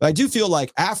 but I do feel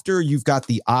like after you've got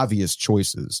the obvious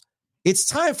choices, it's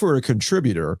time for a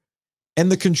contributor,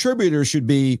 and the contributor should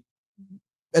be,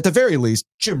 at the very least,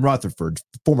 Jim Rutherford,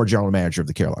 former general manager of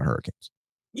the Carolina Hurricanes.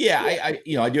 Yeah, I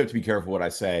do have to be careful what I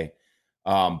say,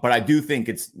 but I do think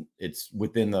it's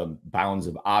within the bounds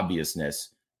of obviousness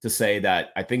to say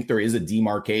that I think there is a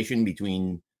demarcation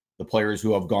between the players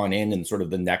who have gone in and sort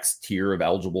of the next tier of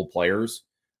eligible players.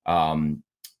 Where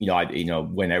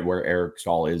Eric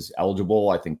Stahl is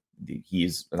eligible, I think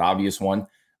he's an obvious one.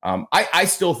 I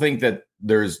still think that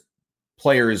there's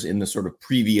players in the sort of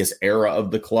previous era of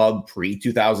the club,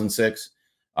 pre-2006,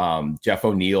 Jeff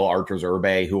O'Neal, Artur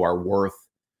Zerbe, who are worth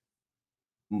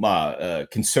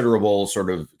considerable sort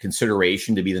of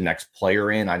consideration to be the next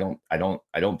player in. I don't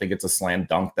think it's a slam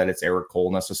dunk that it's Eric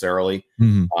Cole necessarily.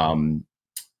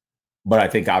 But I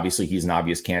think obviously he's an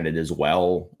obvious candidate as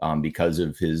well, because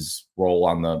of his role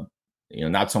on the,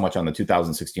 not so much on the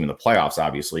 2016 in the playoffs,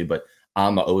 obviously, but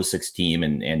on the 06 team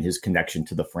and his connection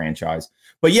to the franchise.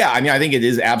 But yeah, I mean, I think it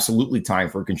is absolutely time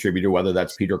for a contributor, whether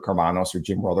that's Peter Carmanos or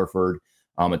Jim Rutherford.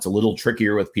 It's a little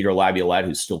trickier with Peter Laviolette,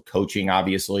 who's still coaching,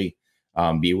 obviously.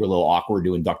 Be a little awkward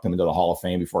to induct him into the Hall of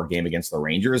Fame before a game against the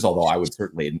Rangers, although I would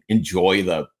certainly enjoy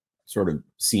the sort of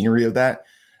scenery of that.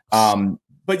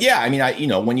 But yeah, I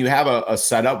mean, when you have a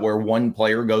setup where one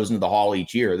player goes into the Hall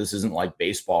each year, this isn't like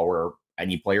baseball where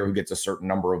any player who gets a certain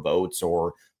number of votes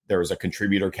or there's a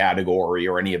contributor category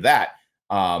or any of that.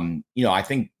 I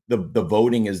think the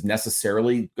voting is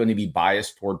necessarily going to be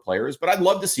biased toward players, but I'd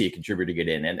love to see a contributor get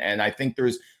in. And I think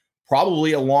there's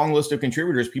probably a long list of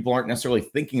contributors people aren't necessarily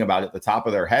thinking about at the top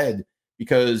of their head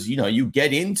because, you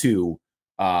get into,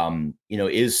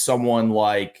 is someone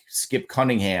like Skip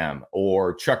Cunningham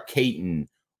or Chuck Caton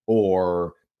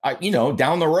or,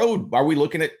 down the road, are we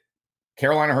looking at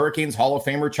Carolina Hurricanes Hall of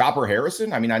Famer Chopper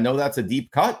Harrison? I mean, I know that's a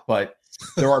deep cut, but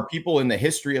there are people in the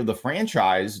history of the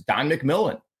franchise, Don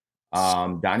McMillan,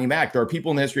 Donnie Mack. There are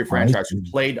people in the history of franchise who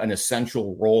played an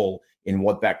essential role in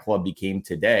what that club became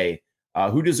today,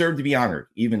 who deserve to be honored,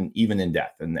 even in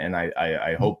death. And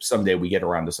I hope someday we get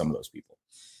around to some of those people.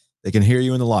 They can hear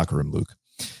you in the locker room, Luke.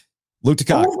 Luke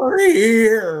DeCock, over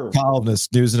here,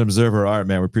 columnist, News and Observer. All right,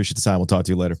 man. We appreciate the time. We'll talk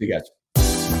to you later. See you guys.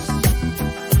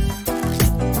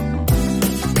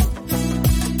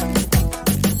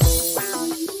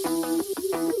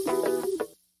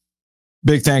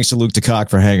 Big thanks to Luke DeCock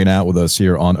for hanging out with us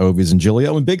here on Ovies and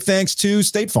Giglio. And big thanks to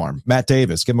State Farm, Matt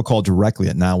Davis. Give him a call directly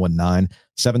at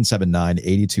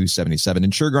 919-779-8277.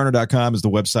 InsureGarner.com is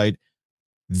the website.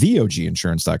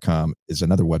 TheOGinsurance.com is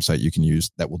another website you can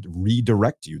use that will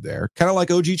redirect you there. Kind of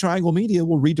like OG Triangle Media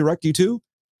will redirect you to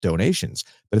donations.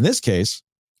 But in this case,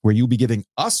 where you'll be giving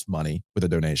us money with a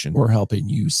donation, we're helping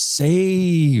you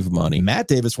save money. Matt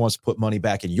Davis wants to put money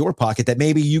back in your pocket that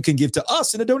maybe you can give to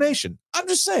us in a donation. I'm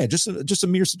just saying, just a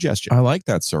mere suggestion. I like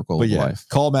that circle of life.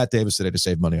 Call Matt Davis today to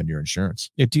save money on your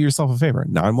insurance. Yeah, do yourself a favor.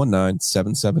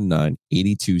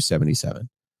 919-779-8277.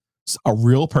 A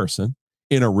real person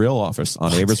in a real office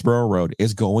on Abersboro Road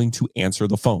is going to answer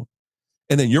the phone.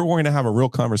 And then you're going to have a real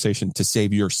conversation to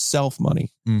save yourself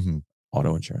money. Mm-hmm.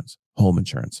 Auto insurance, home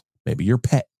insurance, maybe your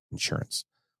pet insurance,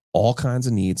 all kinds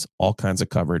of needs, all kinds of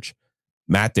coverage.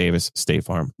 Matt Davis, State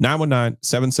Farm,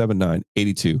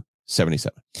 919-779-8277.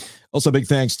 Also, big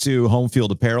thanks to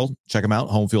Homefield Apparel. Check them out,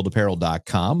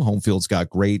 homefieldapparel.com. Homefield's got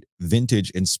great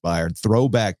vintage-inspired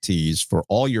throwback tees for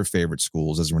all your favorite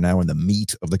schools as we're now in the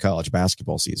meat of the college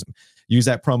basketball season. Use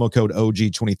that promo code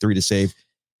OG23 to save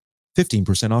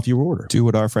 15% off your order. Do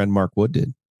what our friend Mark Wood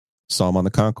did. Saw him on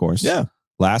the concourse. Yeah.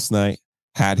 Last night,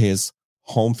 had his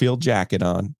home field jacket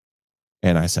on.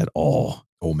 And I said, oh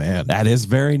man, that is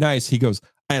very nice. He goes,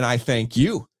 and I thank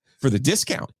you for the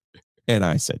discount. And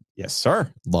I said, yes,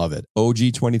 sir. Love it.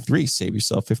 OG23, save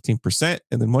yourself 15%.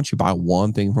 And then once you buy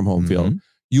one thing from home field,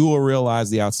 you will realize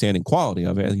the outstanding quality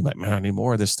of it. And you're like, man, I need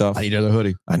more of this stuff. I need another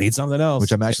hoodie. I need something else.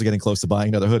 Which I'm actually getting close to buying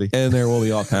another hoodie. And there will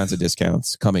be all kinds of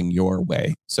discounts coming your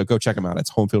way. So go check them out.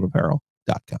 It's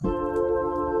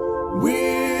homefieldapparel.com.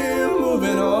 We're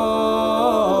moving on.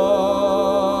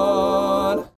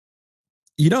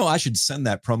 I should send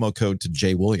that promo code to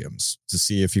Jay Williams to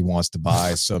see if he wants to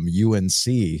buy some UNC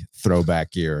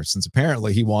throwback gear, since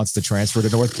apparently he wants to transfer to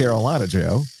North Carolina,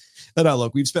 Joe. No,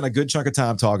 look, we've spent a good chunk of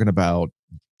time talking about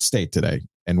State today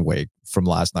and Wake from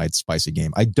last night's spicy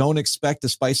game. I don't expect a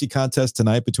spicy contest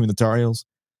tonight between the Tar Heels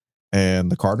and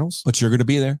the Cardinals. But you're going to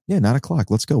be there. Yeah, 9:00.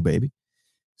 Let's go, baby.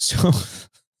 So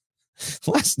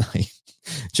last night,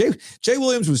 Jay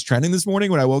Williams was trending this morning.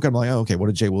 When I woke up, I'm like, oh, okay, what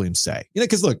did Jay Williams say?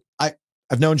 Because look,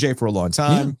 I've known Jay for a long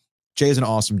time. Yeah. Jay's an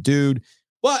awesome dude.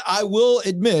 But I will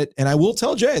admit, and I will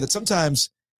tell Jay that sometimes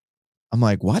I'm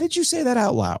like, why did you say that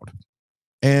out loud?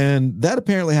 And that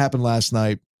apparently happened last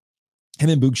night. Him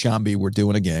and Boog Shambi were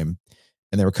doing a game,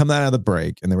 and they were coming out of the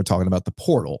break, and they were talking about the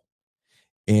portal.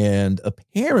 And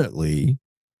apparently,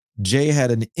 Jay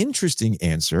had an interesting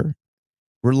answer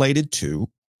related to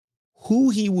who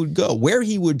he would go, where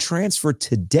he would transfer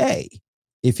today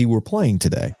if he were playing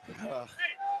today.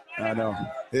 I know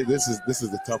this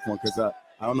is a tough one because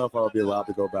I don't know if I'll be allowed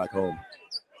to go back home.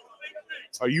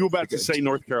 Are you about to say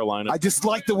North Carolina? I just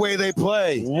like the way they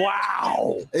play.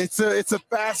 Wow. It's a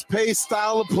fast-paced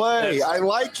style of play. I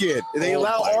like it. They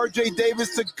allow RJ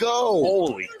Davis to go.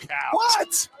 Holy cow.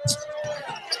 What?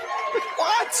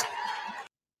 What?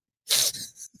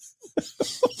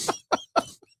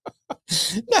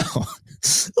 No.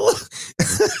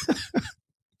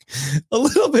 A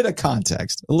little bit of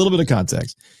context.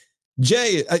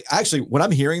 Jay, actually, when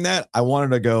I'm hearing that, I wanted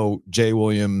to go Jay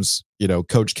Williams,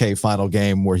 Coach K final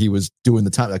game where he was doing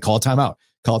the time. Like, call a timeout.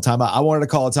 I wanted to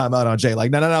call a timeout on Jay.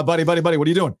 Like, no, buddy. What are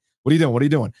you doing? What are you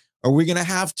doing? Are we going to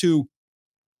have to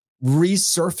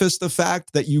resurface the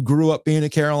fact that you grew up being a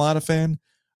Carolina fan?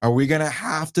 Are we going to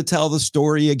have to tell the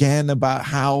story again about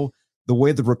how the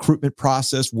way the recruitment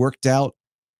process worked out?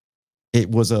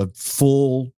 It was a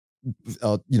full,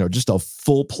 just a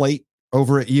full plate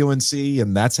over at UNC,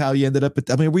 and that's how you ended up.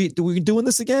 Are we doing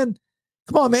this again?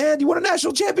 Come on, man! You won a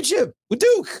national championship with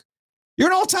Duke. You're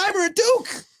an all-timer at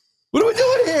Duke. What are we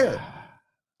doing here?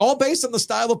 All based on the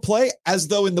style of play, as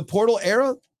though in the portal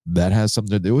era that has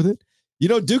something to do with it.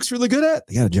 Duke's really good at.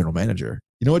 They got a general manager.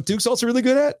 You know what Duke's also really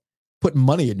good at? Putting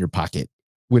money in your pocket.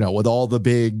 With all the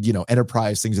big,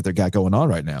 enterprise things that they got going on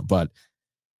right now. But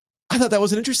I thought that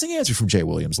was an interesting answer from Jay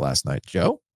Williams last night,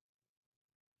 Joe.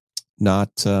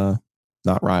 Not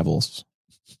rivals.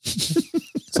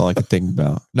 That's all I could think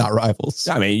about. Not rivals.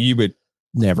 I mean, you would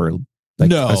never,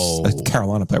 a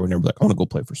Carolina player would never be like, I want to go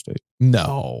play for State.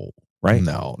 No. Right?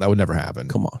 No, that would never happen.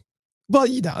 Come on. Well,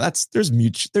 there's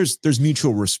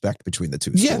mutual respect between the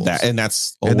two schools. Yeah,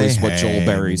 that's always what Joel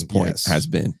Berry's point has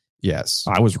been. Yes.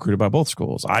 I was recruited by both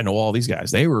schools. I know all these guys.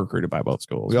 They were recruited by both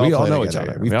schools. We all know each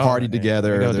other. We've partied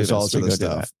together. There's all sorts of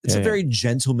stuff. It's a very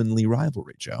gentlemanly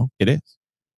rivalry, Joe. It is.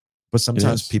 But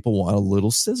sometimes people want a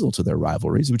little sizzle to their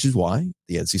rivalries, which is why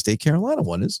the NC State Carolina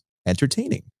one is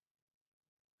entertaining.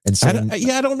 And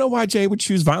I don't know why Jay would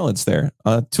choose violence there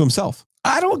to himself.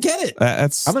 I don't get it.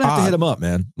 I'm going to have to hit him up,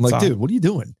 man. I'm like, dude, what are you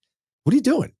doing?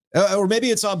 Or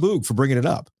maybe it's on Boog for bringing it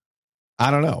up. I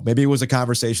don't know. Maybe it was a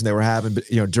conversation they were having,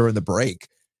 during the break.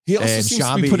 He also seems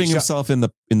to be putting himself in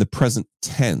the present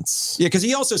tense. Yeah, because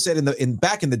he also said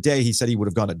back in the day, he said he would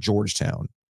have gone to Georgetown.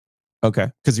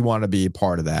 Okay, because he wanted to be a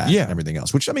part of that. Yeah, and everything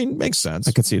else, which makes sense.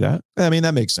 I could see that. I mean,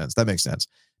 that makes sense. But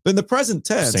in the present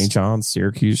tense, St. John's,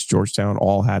 Syracuse, Georgetown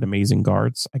all had amazing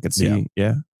guards. I could see.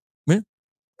 Yeah.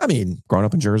 I mean, growing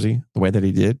up in Jersey, the way that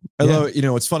he did. Although,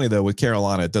 it's funny though, with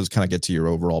Carolina, it does kind of get to your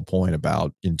overall point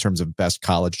about in terms of best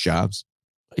college jobs.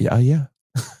 Yeah.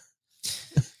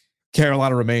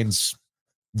 Carolina remains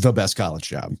the best college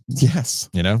job. Yes.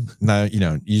 Now,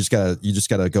 you just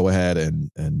gotta go ahead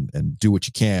and do what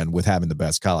you can with having the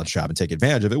best college job and take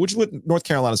advantage of it, which is what North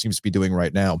Carolina seems to be doing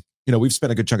right now. We've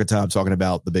spent a good chunk of time talking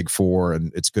about the Big Four,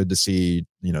 and it's good to see,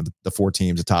 the four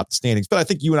teams atop the standings. But I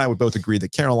think you and I would both agree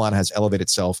that Carolina has elevated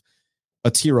itself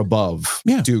a tier above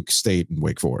Duke, State, and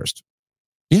Wake Forest.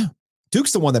 Yeah.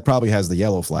 Duke's the one that probably has the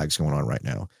yellow flags going on right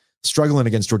now. Struggling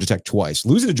against Georgia Tech twice,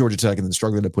 losing to Georgia Tech and then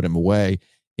struggling to put him away,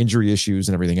 injury issues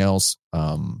and everything else.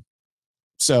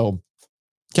 So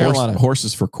Carolina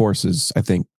horses for courses, I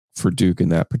think, for Duke in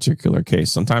that particular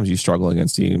case. Sometimes you struggle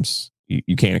against teams.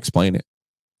 You can't explain it.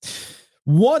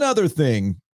 One other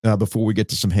thing before we get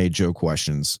to some Hey Joe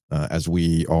questions, as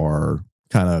we are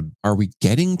are we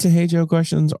getting to Hey Joe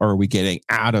questions, or are we getting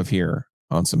out of here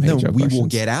on some Hey Joe questions? We will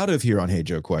get out of here on Hey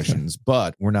Joe questions,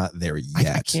 but we're not there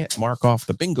yet. I can't mark off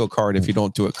the bingo card if you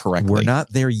don't do it correctly. We're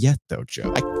not there yet, though,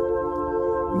 Joe.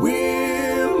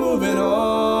 We're moving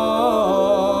on.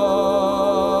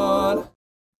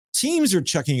 Teams are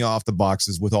checking off the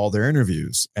boxes with all their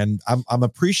interviews, and I'm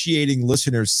appreciating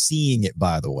listeners seeing it,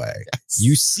 by the way. Yes.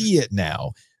 You see it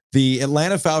now. The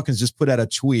Atlanta Falcons just put out a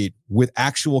tweet with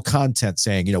actual content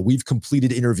saying, we've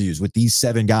completed interviews with these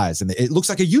 7 guys. And it looks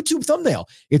like a YouTube thumbnail.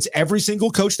 It's every single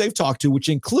coach they've talked to, which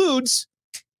includes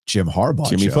Jim Harbaugh.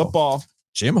 Jimmy Football.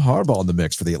 Jim Harbaugh in the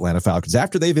mix for the Atlanta Falcons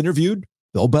after they've interviewed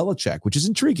Bill Belichick, which is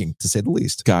intriguing to say the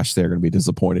least. Gosh, they're going to be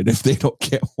disappointed if they don't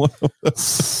get one of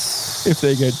those. If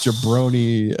they get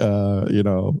jabroni,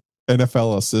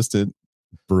 NFL assistant,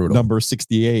 brutal number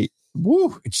 68.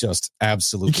 Woo! It's just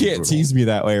absolutely. You can't brutal. tease me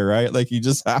that way, right? Like, you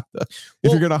just have to.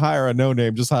 If you're gonna hire a no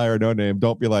name, just hire a no name.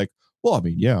 Don't be like, well,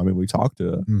 we talked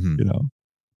to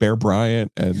Bear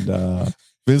Bryant and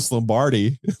Vince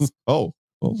Lombardi. Oh,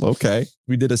 well, okay.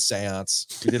 We did a seance.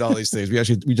 We did all these things.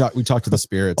 We talked to the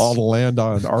spirits. All to land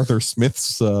on Arthur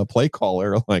Smith's play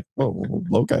caller. Like, oh,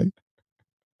 okay.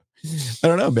 I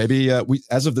don't know. Maybe we,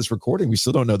 as of this recording, we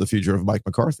still don't know the future of Mike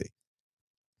McCarthy.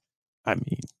 I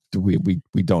mean, we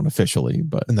don't officially,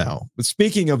 but no. But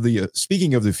speaking of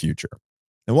the future,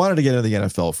 I wanted to get into the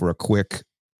NFL for a quick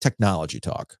technology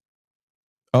talk.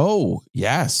 Oh,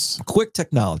 yes. Quick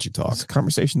technology talk. It's a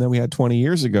conversation that we had 20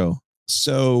 years ago.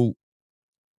 So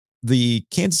the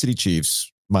Kansas City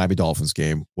Chiefs Miami Dolphins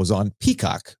game was on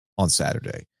Peacock on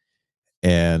Saturday.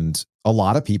 And a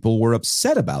lot of people were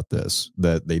upset about this,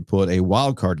 that they put a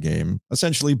wild card game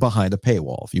essentially behind a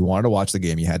paywall. If you wanted to watch the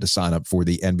game, you had to sign up for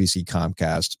the NBC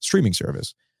Comcast streaming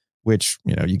service, which,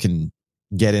 you can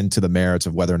get into the merits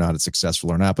of whether or not it's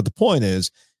successful or not. But the point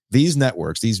is, these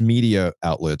networks, these media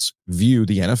outlets view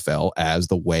the NFL as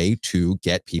the way to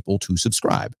get people to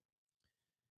subscribe.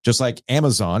 Just like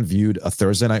Amazon viewed a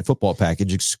Thursday Night Football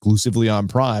package exclusively on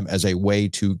Prime as a way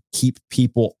to keep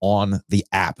people on the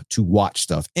app to watch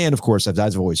stuff. And of course, as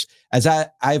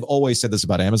I've always said this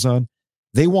about Amazon,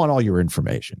 they want all your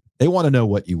information. They want to know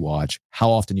what you watch,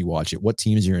 how often you watch it, what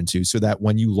teams you're into, so that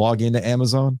when you log into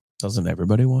Amazon, doesn't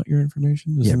everybody want your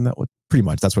information? Isn't that what? Pretty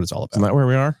much, that's what it's all about. Isn't that where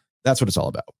we are? That's what it's all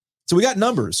about. So we got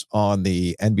numbers on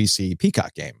the NBC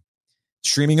Peacock game.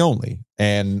 Streaming only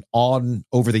and on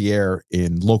over the air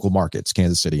in local markets,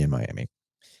 Kansas City and Miami.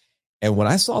 And when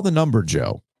I saw the number,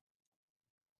 Joe,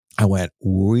 I went,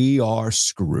 we are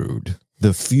screwed.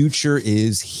 The future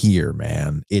is here,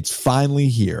 man. It's finally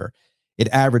here. It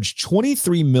averaged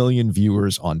 23 million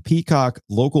viewers on Peacock,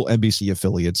 local NBC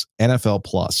affiliates, NFL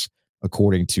Plus,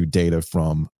 according to data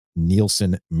from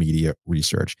Nielsen Media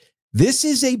Research. This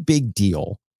is a big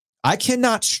deal. I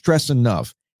cannot stress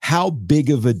enough how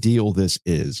big of a deal this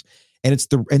is. And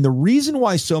the reason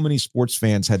why so many sports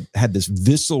fans had this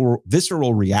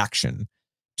visceral reaction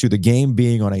to the game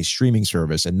being on a streaming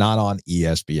service and not on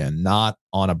ESPN, not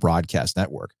on a broadcast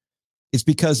network, is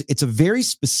because it's a very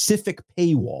specific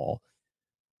paywall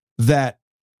that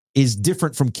is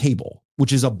different from cable,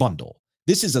 which is a bundle.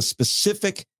 This is a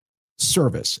specific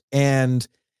service. And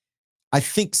I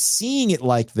think seeing it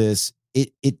like this,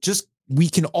 we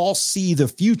can all see the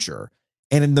future.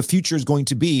 And in the future is going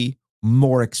to be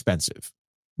more expensive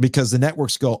because the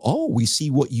networks go, oh, we see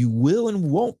what you will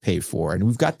and won't pay for. And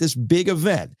we've got this big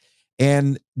event.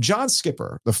 And John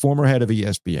Skipper, the former head of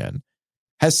ESPN,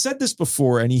 has said this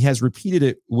before, and he has repeated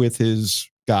it with his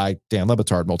guy, Dan Le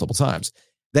Batard, multiple times,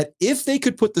 that if they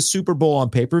could put the Super Bowl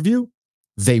on pay-per-view,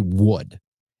 they would.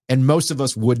 And most of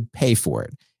us would pay for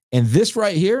it. And this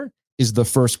right here is the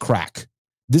first crack.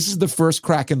 This is the first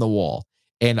crack in the wall.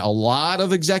 And a lot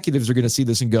of executives are going to see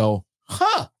this and go,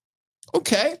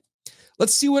 okay,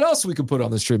 let's see what else we can put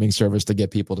on the streaming service to get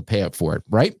people to pay up for it,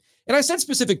 right? And I said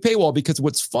specific paywall because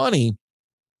what's funny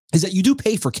is that you do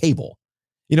pay for cable.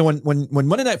 When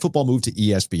Monday Night Football moved to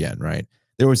ESPN, right,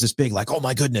 there was this big oh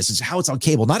my goodness, it's how it's on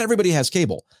cable. Not everybody has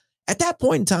cable. At that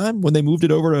point in time, when they moved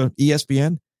it over to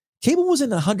ESPN, cable was in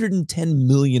 110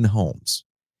 million homes.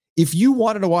 If you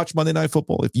wanted to watch Monday Night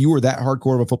Football, if you were that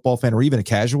hardcore of a football fan or even a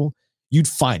casual, you'd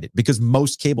find it because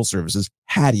most cable services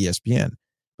had ESPN,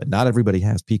 but not everybody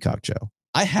has Peacock, Joe.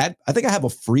 I think I have a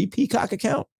free Peacock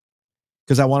account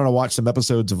because I wanted to watch some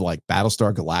episodes of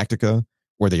Battlestar Galactica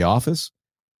or The Office,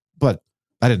 but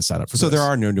I didn't sign up for this. So there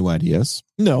are no new ideas.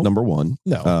 No. Number one.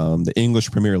 No. The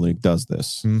English Premier League does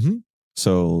this. Mm-hmm.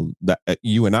 So that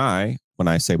you and I, when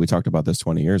I say we talked about this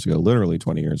 20 years ago, literally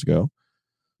 20 years ago,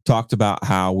 talked about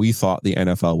how we thought the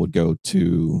NFL would go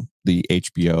to the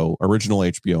original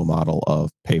HBO model of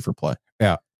pay for play.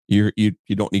 Yeah. You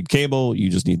don't need cable.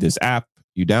 You just need this app.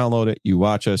 You download it. You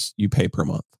watch us. You pay per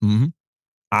month. Mm-hmm.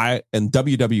 And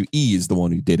WWE is the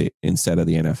one who did it instead of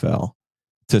the NFL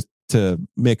to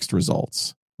mixed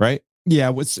results, right? Yeah.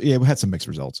 We had some mixed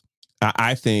results.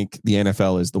 I think the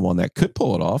NFL is the one that could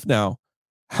pull it off. Now,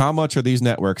 how much are these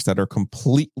networks that are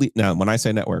completely, now when I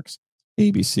say networks,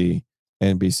 ABC,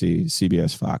 NBC,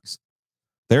 CBS, Fox,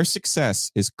 their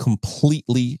success is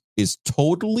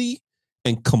totally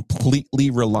and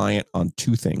completely reliant on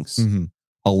two things: mm-hmm.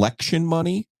 election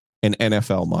money and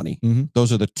NFL money. Mm-hmm.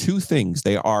 Those are the two things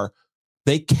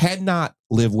they cannot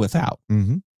live without.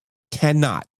 Mm-hmm.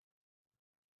 Cannot.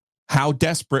 How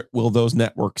desperate will those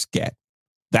networks get?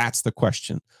 That's the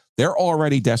question. They're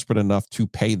already desperate enough to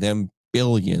pay them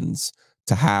billions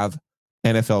to have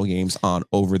NFL games on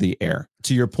over the air.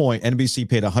 To your point, NBC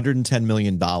paid $110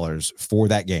 million for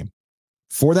that game,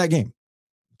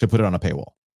 to put it on a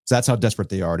paywall. So that's how desperate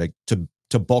they are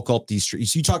to bulk up these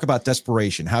streets. You talk about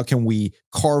desperation. How can we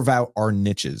carve out our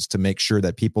niches to make sure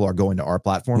that people are going to our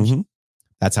platforms? Mm-hmm.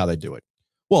 That's how they do it.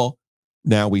 Well,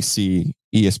 now we see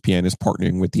ESPN is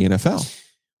partnering with the NFL.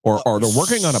 Or they're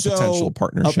working on a potential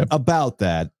partnership. About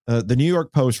that, the New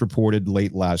York Post reported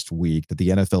late last week that the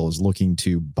NFL is looking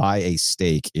to buy a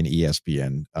stake in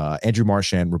ESPN. Andrew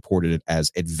Marchand reported it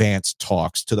as advanced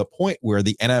talks, to the point where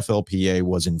the NFLPA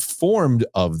was informed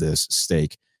of this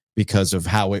stake because of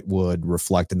how it would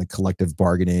reflect in the collective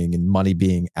bargaining and money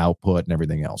being output and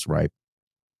everything else, right?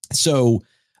 So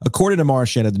according to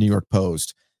Marchand of the New York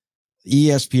Post,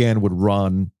 ESPN would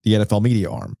run the NFL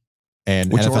media arm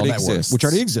and Which NFL already Network, exists. which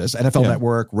already exists, NFL Yeah.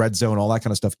 Network, Red Zone, all that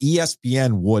kind of stuff.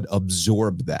 ESPN would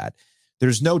absorb that.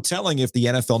 There's no telling if the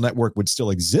NFL Network would still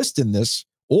exist in this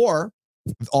or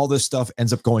if all this stuff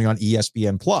ends up going on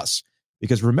ESPN Plus.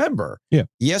 Because remember,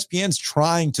 ESPN's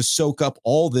trying to soak up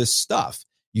all this stuff.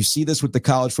 You see this with the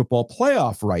college football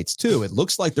playoff rights too. It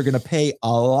looks like they're going to pay a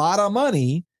lot of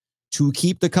money to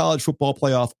keep the college football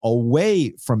playoff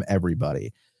away from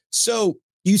everybody. So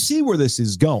you see where this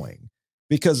is going,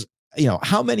 because,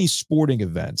 how many sporting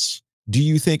events do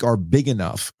you think are big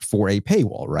enough for a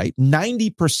paywall, right?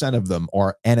 90% of them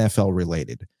are NFL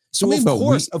related. So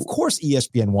of course,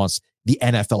 ESPN wants the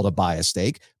NFL to buy a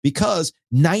stake, because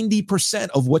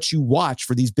 90% of what you watch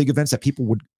for these big events that people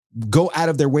would go out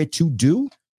of their way to do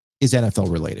is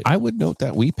NFL related. I would note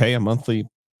that we pay a monthly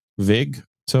VIG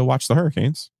to watch the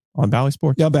Hurricanes on Bally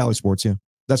Sports. Yeah, Bally Sports, yeah.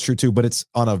 That's true too, but it's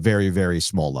on a very, very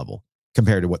small level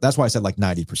compared to that's why I said like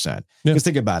 90%. Because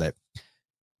think about it.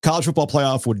 College football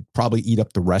playoff would probably eat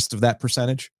up the rest of that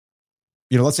percentage.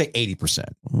 Let's say 80%.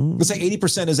 Let's say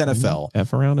 80% is NFL.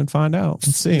 F around and find out.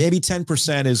 Let's see. Maybe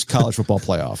 10% is college football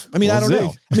playoff. I mean, I don't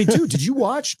know. I mean, dude, did you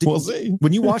watch? We'll see.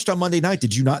 When you watched on Monday night,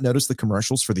 did you not notice the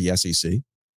commercials for the SEC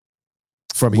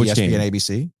from Which ESPN game?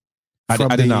 ABC?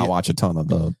 I did not watch a ton of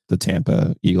the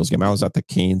Tampa Eagles game. I was at the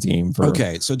Canes game for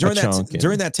so during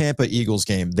that Tampa Eagles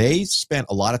game, they spent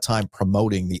a lot of time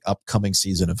promoting the upcoming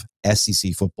season of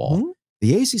SEC football. Mm-hmm.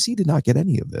 The ACC did not get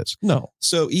any of this. No.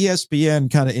 So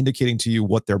ESPN kind of indicating to you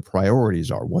what their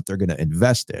priorities are, what they're going to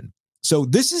invest in. So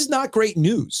this is not great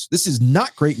news. This is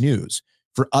not great news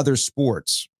for other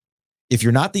sports. If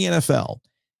you're not the NFL,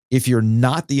 if you're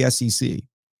not the SEC,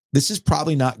 this is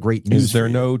probably not great news. Is there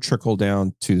no trickle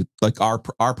down to like our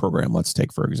program? Let's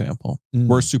take, for example,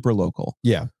 we're super local.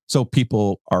 Yeah. So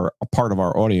people are a part of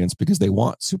our audience because they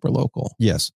want super local.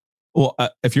 Yes. Well,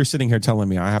 if you're sitting here telling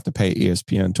me I have to pay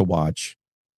ESPN to watch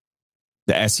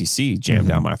the SEC jam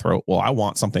down my throat, well, I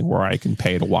want something where I can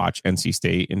pay to watch NC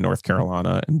State and North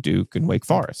Carolina and Duke and Wake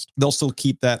Forest. They'll still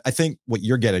keep that. I think what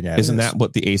you're getting at isn't that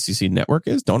what the ACC network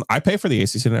is? Don't I pay for the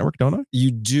ACC network? Don't I?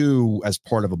 You do as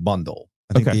part of a bundle.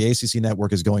 I think the ACC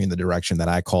network is going in the direction that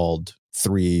I called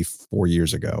 3-4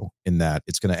 years ago, in that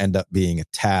it's going to end up being a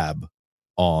tab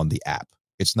on the app.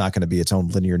 It's not going to be its own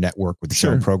linear network with its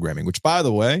own programming, which, by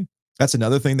the way, that's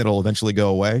another thing that'll eventually go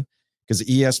away, because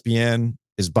ESPN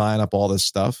is buying up all this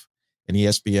stuff, and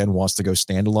ESPN wants to go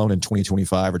standalone in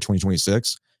 2025 or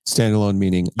 2026. Standalone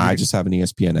meaning I just have an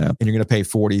ESPN app. And you're going to pay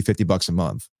 $40-$50 a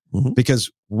month. Because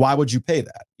why would you pay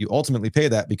that? You ultimately pay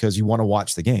that because you want to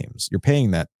watch the games. You're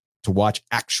paying that to watch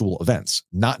actual events,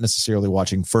 not necessarily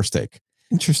watching First Take.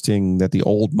 Interesting that the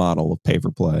old model of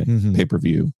pay-per-play,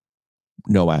 pay-per-view,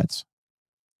 no ads.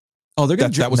 Oh, they're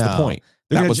going to that was the point.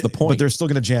 That was the point. But they're still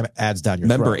going to jam ads down your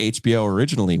Remember throat. HBO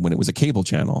originally, when it was a cable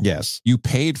channel? Yes. You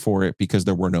paid for it because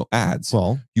there were no ads.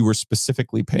 Well, you were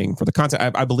specifically paying for the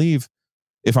content. I believe,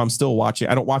 if I'm still watching,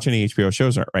 I don't watch any HBO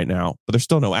shows right now, but there's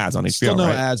still no ads on HBO. Still no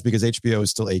ads, because HBO is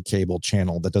still a cable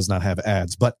channel that does not have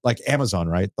ads. But like Amazon,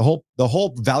 right? The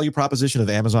whole value proposition of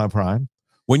Amazon Prime.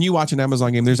 When you watch an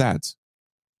Amazon game, there's ads,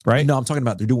 right? No, I'm talking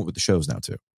about they're doing it with the shows now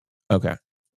too. Okay.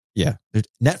 Yeah.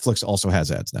 Netflix also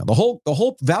has ads now. The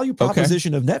whole value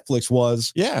proposition of Netflix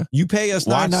was, you pay us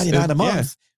 $9.99 a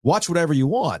month. Watch whatever you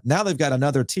want. Now they've got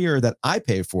another tier that I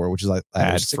pay for, which is like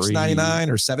 $6.99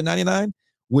 or $7.99,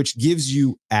 which gives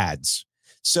you ads.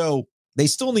 So they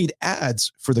still need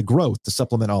ads for the growth to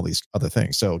supplement all these other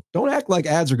things. So don't act like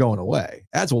ads are going away.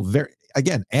 Ads will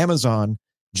Amazon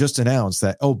just announced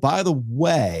that, oh, by the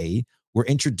way, we're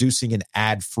introducing an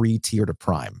ad-free tier to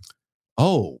Prime.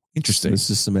 Oh, interesting. This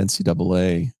is some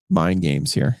NCAA mind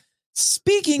games here.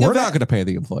 We're not going to pay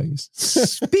the employees.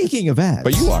 Speaking of ads.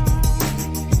 But you are.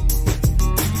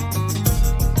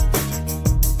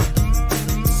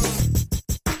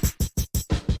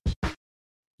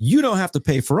 You don't have to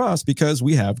pay for us because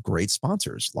we have great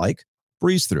sponsors like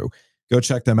Breeze Through. Go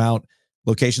check them out.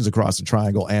 Locations across the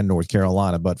Triangle and North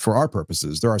Carolina. But for our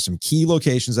purposes, there are some key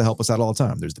locations that help us out all the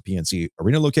time. There's the PNC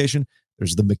Arena location.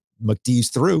 There's the McDee's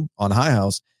Through on High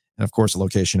House. And, of course, a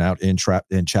location out in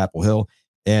Chapel Hill.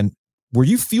 And were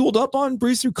you fueled up on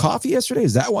Breeze Through coffee yesterday?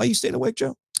 Is that why you stayed awake,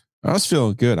 Joe? I was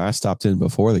feeling good. I stopped in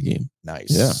before the game. Nice.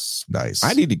 Yeah. Nice.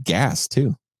 I needed gas, too.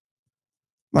 I'm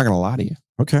not going to lie to you.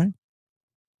 Okay.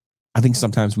 I think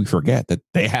sometimes we forget that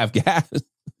they have gas.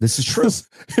 This is true.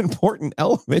 Important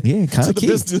element Yeah, kind to of the key.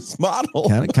 business model.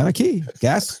 Kind of key.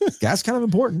 Gas kind of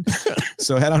important.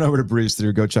 So head on over to Breeze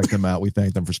Through. Go check them out. We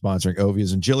thank them for sponsoring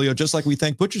Ovies and Gilio, just like we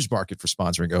thank Butcher's Market for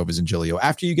sponsoring Ovies and Gilio.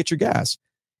 After you get your gas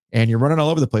and you're running all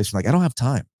over the place, you're like, I don't have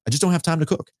time. I just don't have time to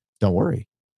cook. Don't worry.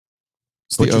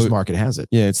 Butcher's Market has it.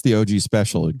 Yeah, it's the OG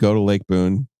special. Go to Lake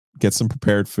Boone, get some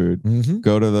prepared food,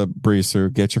 go to the Breeze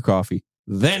Through, get your coffee,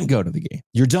 then go to the game.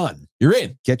 You're done. You're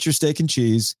in. Get your steak and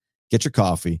cheese, get your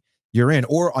coffee. You're in.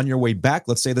 Or on your way back,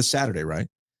 let's say this Saturday, right?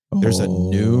 There's a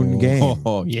noon game.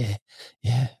 Oh, yeah.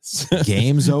 Yes.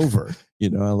 Game's over.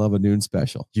 You know, I love a noon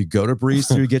special. You go to Breeze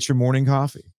Through, get your morning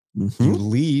coffee. Mm-hmm. You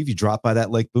leave, you drop by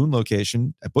that Lake Boone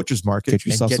location at Butcher's Market. Get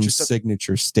yourself some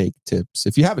signature steak tips.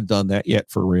 If you haven't done that yet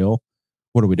for real,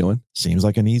 what are we doing? Seems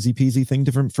like an easy peasy thing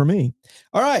for me.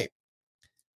 All right.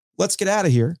 Let's get out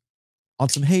of here on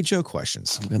some Hey Joe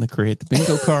questions. I'm going to create the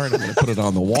bingo card. I'm going to put it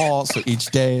on the wall so each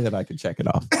day that I can check it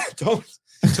off.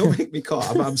 Don't make me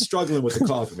cough. I'm struggling with the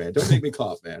cough, man. Don't make me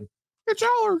cough, man. It's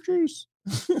allergies.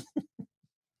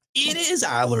 It is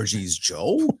allergies,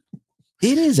 Joe.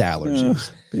 It is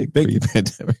allergies. Big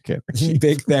pandemic energy.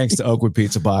 Big thanks to Oakwood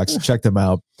Pizza Box. Check them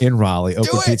out in Raleigh.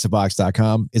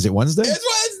 OakwoodPizzaBox.com. Is it Wednesday? It's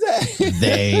Wednesday.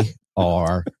 They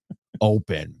are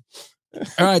open.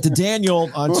 All right, to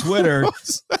Daniel on Twitter.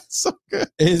 That's so good.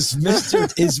 Is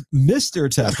Mr.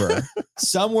 Tepper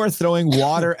somewhere throwing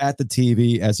water at the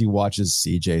TV as he watches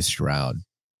CJ Stroud?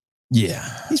 Yeah.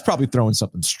 He's probably throwing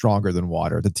something stronger than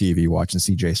water at the TV watching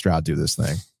CJ Stroud do this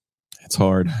thing. It's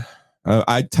hard.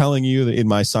 I'm telling you that in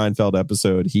my Seinfeld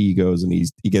episode, he goes and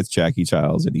he gets Jackie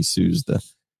Childs and he sues the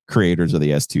creators of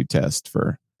the S2 test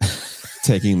for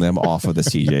taking them off of the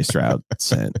CJ Stroud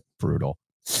scent. Brutal.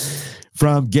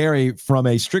 From Gary, from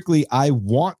a strictly I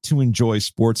want to enjoy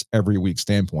sports every week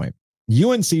standpoint,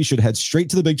 UNC should head straight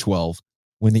to the Big 12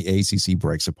 when the ACC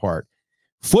breaks apart.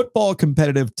 Football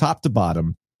competitive top to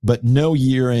bottom, but no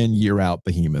year in, year out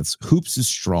behemoths. Hoops is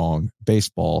strong.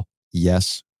 Baseball,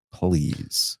 yes,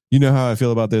 please. You know how I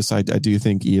feel about this? I do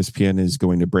think ESPN is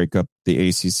going to break up the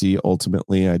ACC.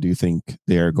 Ultimately, I do think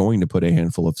they are going to put a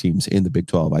handful of teams in the Big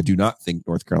 12. I do not think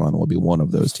North Carolina will be one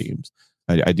of those teams.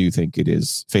 I do think it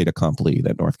is fait accompli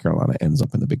that North Carolina ends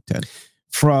up in the Big 10.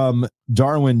 From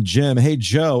Darwin Jim, hey,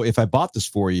 Joe, if I bought this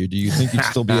for you, do you think you'd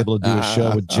still be able to do a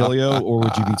show with Gilio, or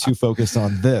would you be too focused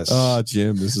on this? Oh,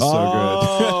 Jim, this is so good.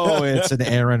 Oh, it's an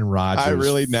Aaron Rodgers. I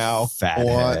really now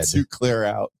want to clear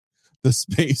out the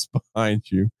space behind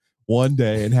you one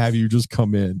day and have you just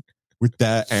come in with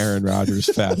that Aaron Rodgers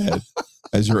fat head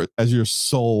as your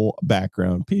sole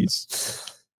background piece.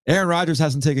 Aaron Rodgers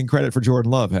hasn't taken credit for Jordan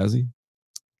Love, has he?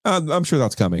 I'm sure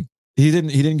that's coming. He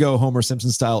didn't go Homer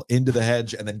Simpson style into the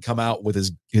hedge and then come out with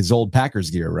his old Packers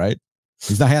gear, right?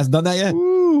 He hasn't done that yet.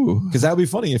 Because that would be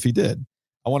funny if he did.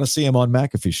 I want to see him on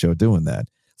McAfee's show doing that.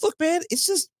 Look, man, it's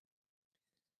just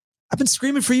I've been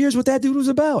screaming for years what that dude was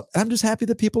about. I'm just happy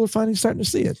that people are finally starting to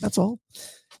see it. That's all.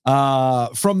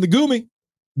 From the Goomy,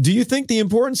 do you think the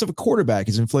importance of a quarterback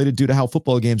is inflated due to how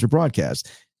football games are broadcast?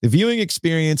 The viewing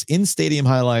experience in stadium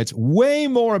highlights way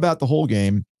more about the whole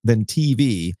game than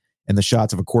TV and the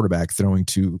shots of a quarterback throwing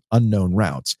to unknown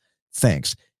routes.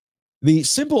 Thanks. The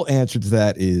simple answer to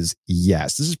that is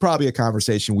yes. This is probably a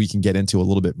conversation we can get into a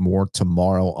little bit more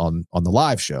tomorrow on the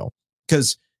live show,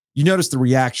 because you notice the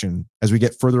reaction as we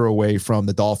get further away from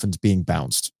the Dolphins being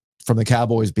bounced, from the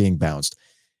Cowboys being bounced.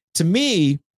 To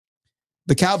me,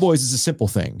 the Cowboys is a simple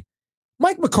thing.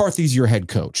 Mike McCarthy's your head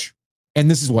coach,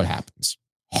 and this is what happens.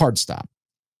 Hard stop.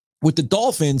 With the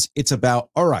Dolphins, it's about,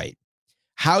 all right,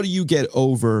 how do you get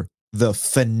over the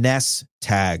finesse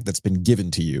tag that's been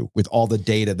given to you with all the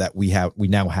data that we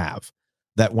now have,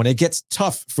 that when it gets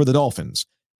tough for the Dolphins,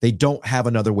 they don't have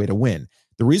another way to win.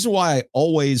 The reason why I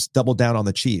always double down on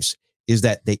the Chiefs is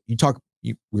that we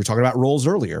were talking about roles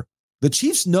earlier. The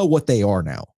Chiefs know what they are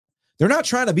now. They're not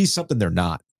trying to be something they're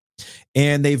not.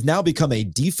 And they've now become a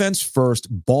defense-first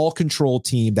ball control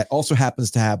team that also happens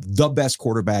to have the best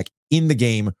quarterback in the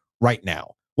game right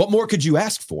now. What more could you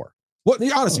ask for? What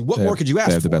more could you ask for?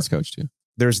 They have the best coach too.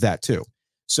 There's that too.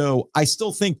 So I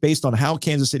still think based on how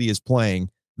Kansas City is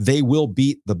playing, they will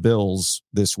beat the Bills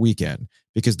this weekend,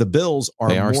 because the Bills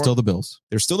are still the Bills.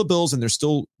 They're still the Bills, and they're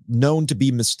still known to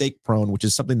be mistake prone, which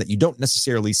is something that you don't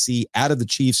necessarily see out of the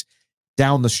Chiefs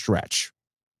down the stretch.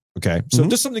 Okay. So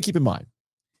just something to keep in mind.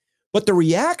 But the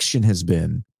reaction has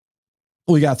been,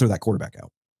 well, we got to throw that quarterback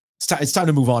out. It's time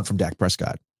to move on from Dak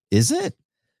Prescott. Is it?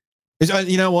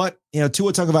 You know what?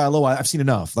 Tua Tagovailoa, I've seen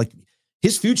enough. Like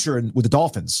his future with the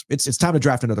Dolphins, it's time to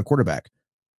draft another quarterback.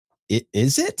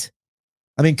 Is it?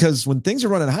 I mean, because when things are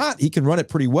running hot, he can run it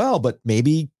pretty well, but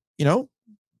maybe,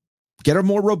 Get a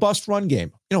more robust run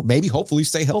game. Maybe hopefully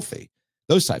stay healthy.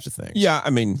 Those types of things. Yeah, I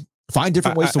mean, find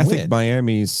different ways to I win. think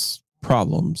Miami's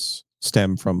problems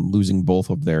stem from losing both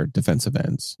of their defensive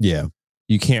ends. Yeah.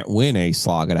 You can't win a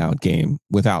slog it out game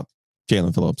without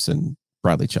Jalen Phillips and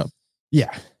Bradley Chubb.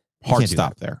 Yeah. Hard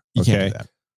stop there. You Okay. can't do that.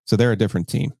 So they're a different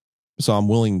team. So I'm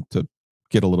willing to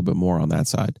get a little bit more on that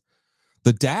side.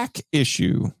 The Dak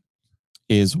issue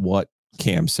is what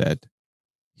Cam said.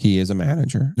 He is a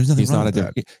manager. There's nothing He's wrong not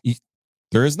with that.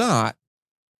 There is not.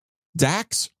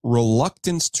 Dak's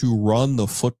reluctance to run the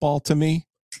football to me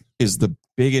is the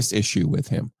biggest issue with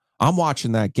him. I'm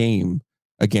watching that game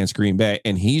against Green Bay,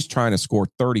 and he's trying to score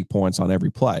 30 points on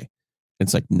every play.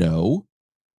 It's like, no,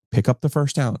 pick up the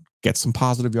first down, get some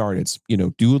positive yardage,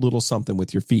 do a little something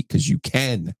with your feet because you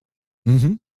can.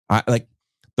 Mm-hmm. I like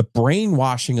the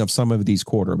brainwashing of some of these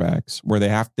quarterbacks where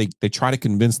they try to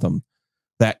convince them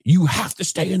that you have to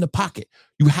stay in the pocket.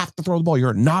 You have to throw the ball.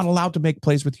 You're not allowed to make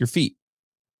plays with your feet.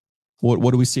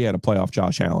 What do we see out of playoff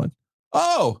Josh Allen?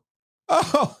 Oh, look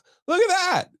at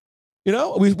that.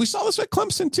 We saw this at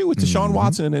Clemson too with Deshaun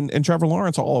Watson and Trevor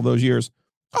Lawrence all of those years.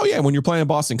 Oh, yeah, when you're playing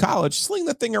Boston College, sling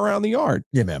the thing around the yard.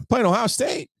 Yeah, man. Playing Ohio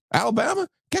State, Alabama,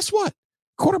 guess what?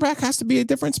 Quarterback has to be a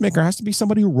difference maker, has to be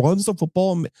somebody who runs the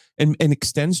football and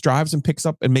extends drives and picks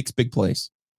up and makes big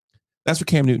plays. That's what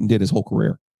Cam Newton did his whole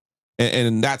career.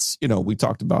 And that's, we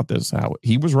talked about this, how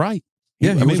he was right.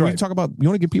 Yeah, he was right. We talk about, you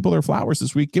want to give people their flowers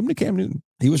this week, give them to Cam Newton.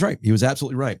 He was right. He was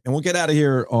absolutely right. And we'll get out of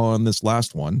here on this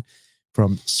last one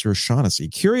from Sir Shaughnessy.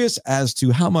 Curious as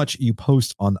to how much you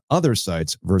post on other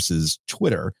sites versus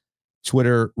Twitter.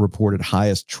 Twitter reported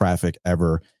highest traffic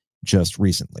ever just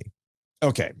recently.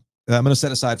 Okay. I'm going to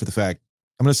set aside the fact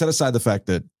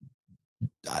that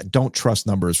I don't trust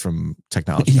numbers from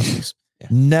technology companies. Yeah.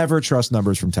 Never trust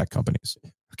numbers from tech companies.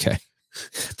 Okay.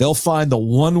 They'll find the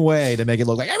one way to make it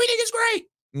look like everything is great.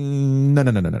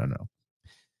 No.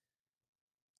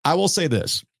 I will say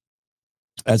this.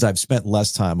 As I've spent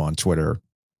less time on Twitter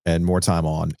and more time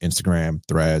on Instagram,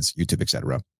 Threads, YouTube,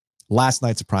 etc. Last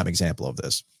night's a prime example of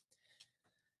this.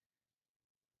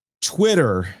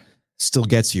 Twitter still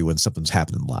gets you when something's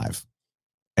happening live.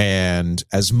 And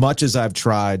as much as I've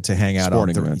tried to hang out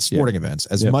sporting on events,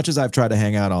 as much as I've tried to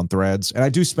hang out on Threads, and I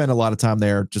do spend a lot of time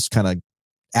there just kind of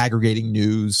aggregating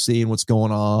news, seeing what's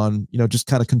going on, just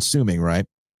kind of consuming, right?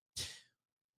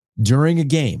 During a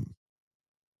game,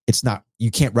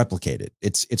 you can't replicate it.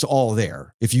 It's all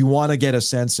there. If you want to get a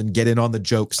sense and get in on the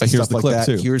jokes and stuff like that,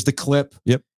 here's the clip.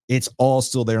 Yep. It's all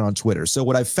still there on Twitter. So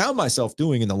what I've found myself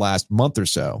doing in the last month or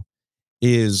so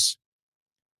is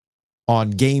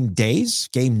on game days,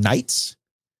 game nights,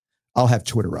 I'll have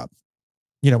Twitter up.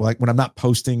 Like when I'm not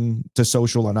posting to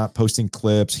social, I'm not posting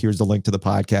clips. Here's the link to the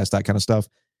podcast, that kind of stuff.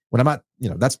 When I'm not,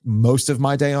 that's most of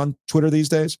my day on Twitter these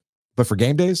days. But for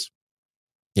game days,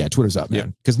 yeah, Twitter's up,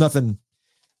 man. Because nothing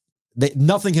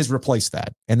has replaced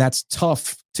that. And that's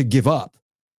tough to give up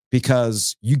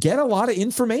because you get a lot of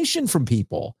information from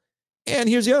people. And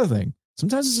here's the other thing.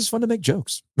 Sometimes it's just fun to make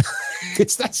jokes.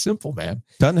 It's that simple, man.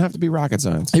 Doesn't have to be rocket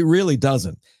science. It really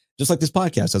doesn't. Just like this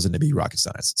podcast doesn't need to be rocket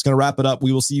science. It's going to wrap it up.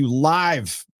 We will see you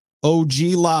live, OG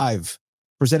Live,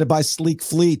 presented by Sleek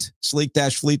Fleet,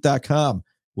 sleek-fleet.com.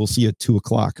 We'll see you at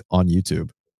 2:00 on YouTube.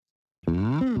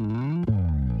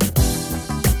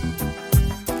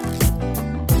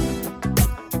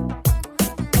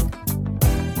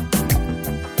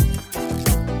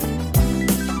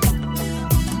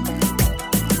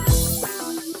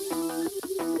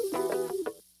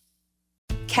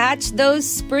 Catch those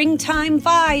springtime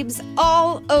vibes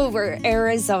all over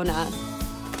Arizona.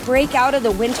 Break out of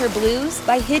the winter blues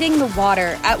by hitting the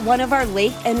water at one of our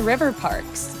lake and river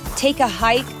parks. Take a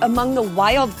hike among the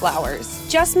wildflowers.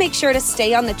 Just make sure to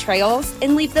stay on the trails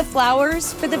and leave the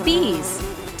flowers for the bees.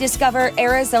 Discover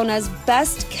Arizona's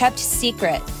best kept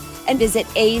secret and visit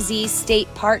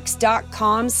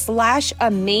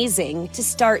azstateparks.com/amazing to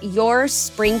start your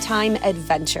springtime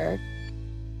adventure.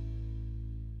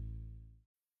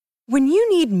 When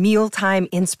you need mealtime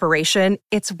inspiration,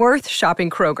 it's worth shopping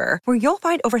Kroger, where you'll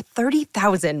find over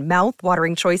 30,000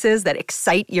 mouth-watering choices that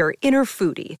excite your inner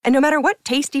foodie. And no matter what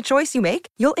tasty choice you make,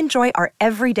 you'll enjoy our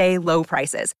everyday low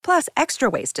prices, plus extra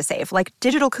ways to save, like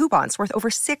digital coupons worth over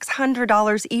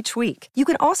 $600 each week. You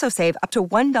can also save up to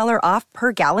 $1 off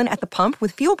per gallon at the pump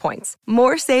with fuel points.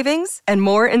 More savings and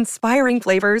more inspiring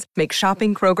flavors make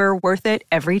shopping Kroger worth it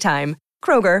every time.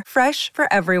 Kroger, fresh for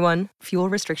everyone. Fuel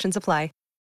restrictions apply.